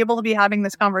wouldn't be able to be having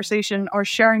this conversation or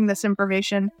sharing this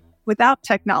information without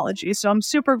technology. So I'm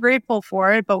super grateful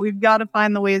for it, but we've got to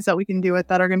find the ways that we can do it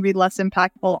that are going to be less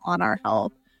impactful on our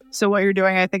health. So what you're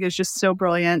doing, I think, is just so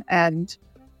brilliant and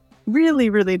really,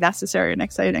 really necessary and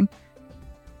exciting.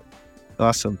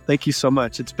 Awesome. Thank you so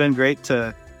much. It's been great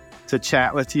to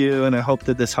chat with you, and I hope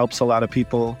that this helps a lot of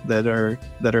people that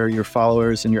are your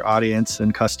followers and your audience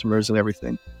and customers and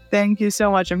everything. Thank you so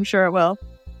much. I'm sure it will.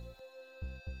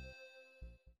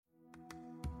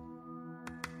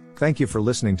 Thank you for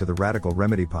listening to the Radical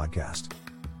Remedy Podcast.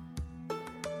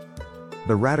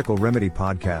 The Radical Remedy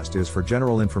Podcast is for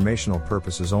general informational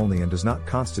purposes only and does not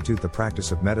constitute the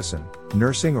practice of medicine,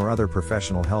 nursing, or other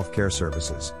professional healthcare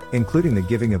services, including the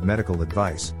giving of medical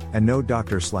advice, and no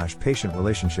doctor/patient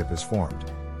relationship is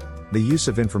formed. The use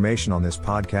of information on this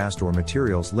podcast or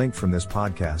materials linked from this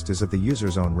podcast is at the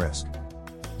user's own risk.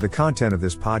 The content of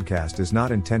this podcast is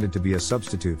not intended to be a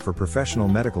substitute for professional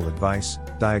medical advice,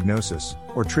 diagnosis,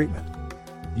 or treatment.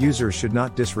 Users should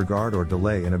not disregard or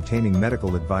delay in obtaining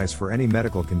medical advice for any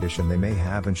medical condition they may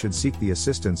have and should seek the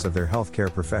assistance of their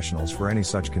healthcare professionals for any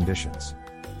such conditions.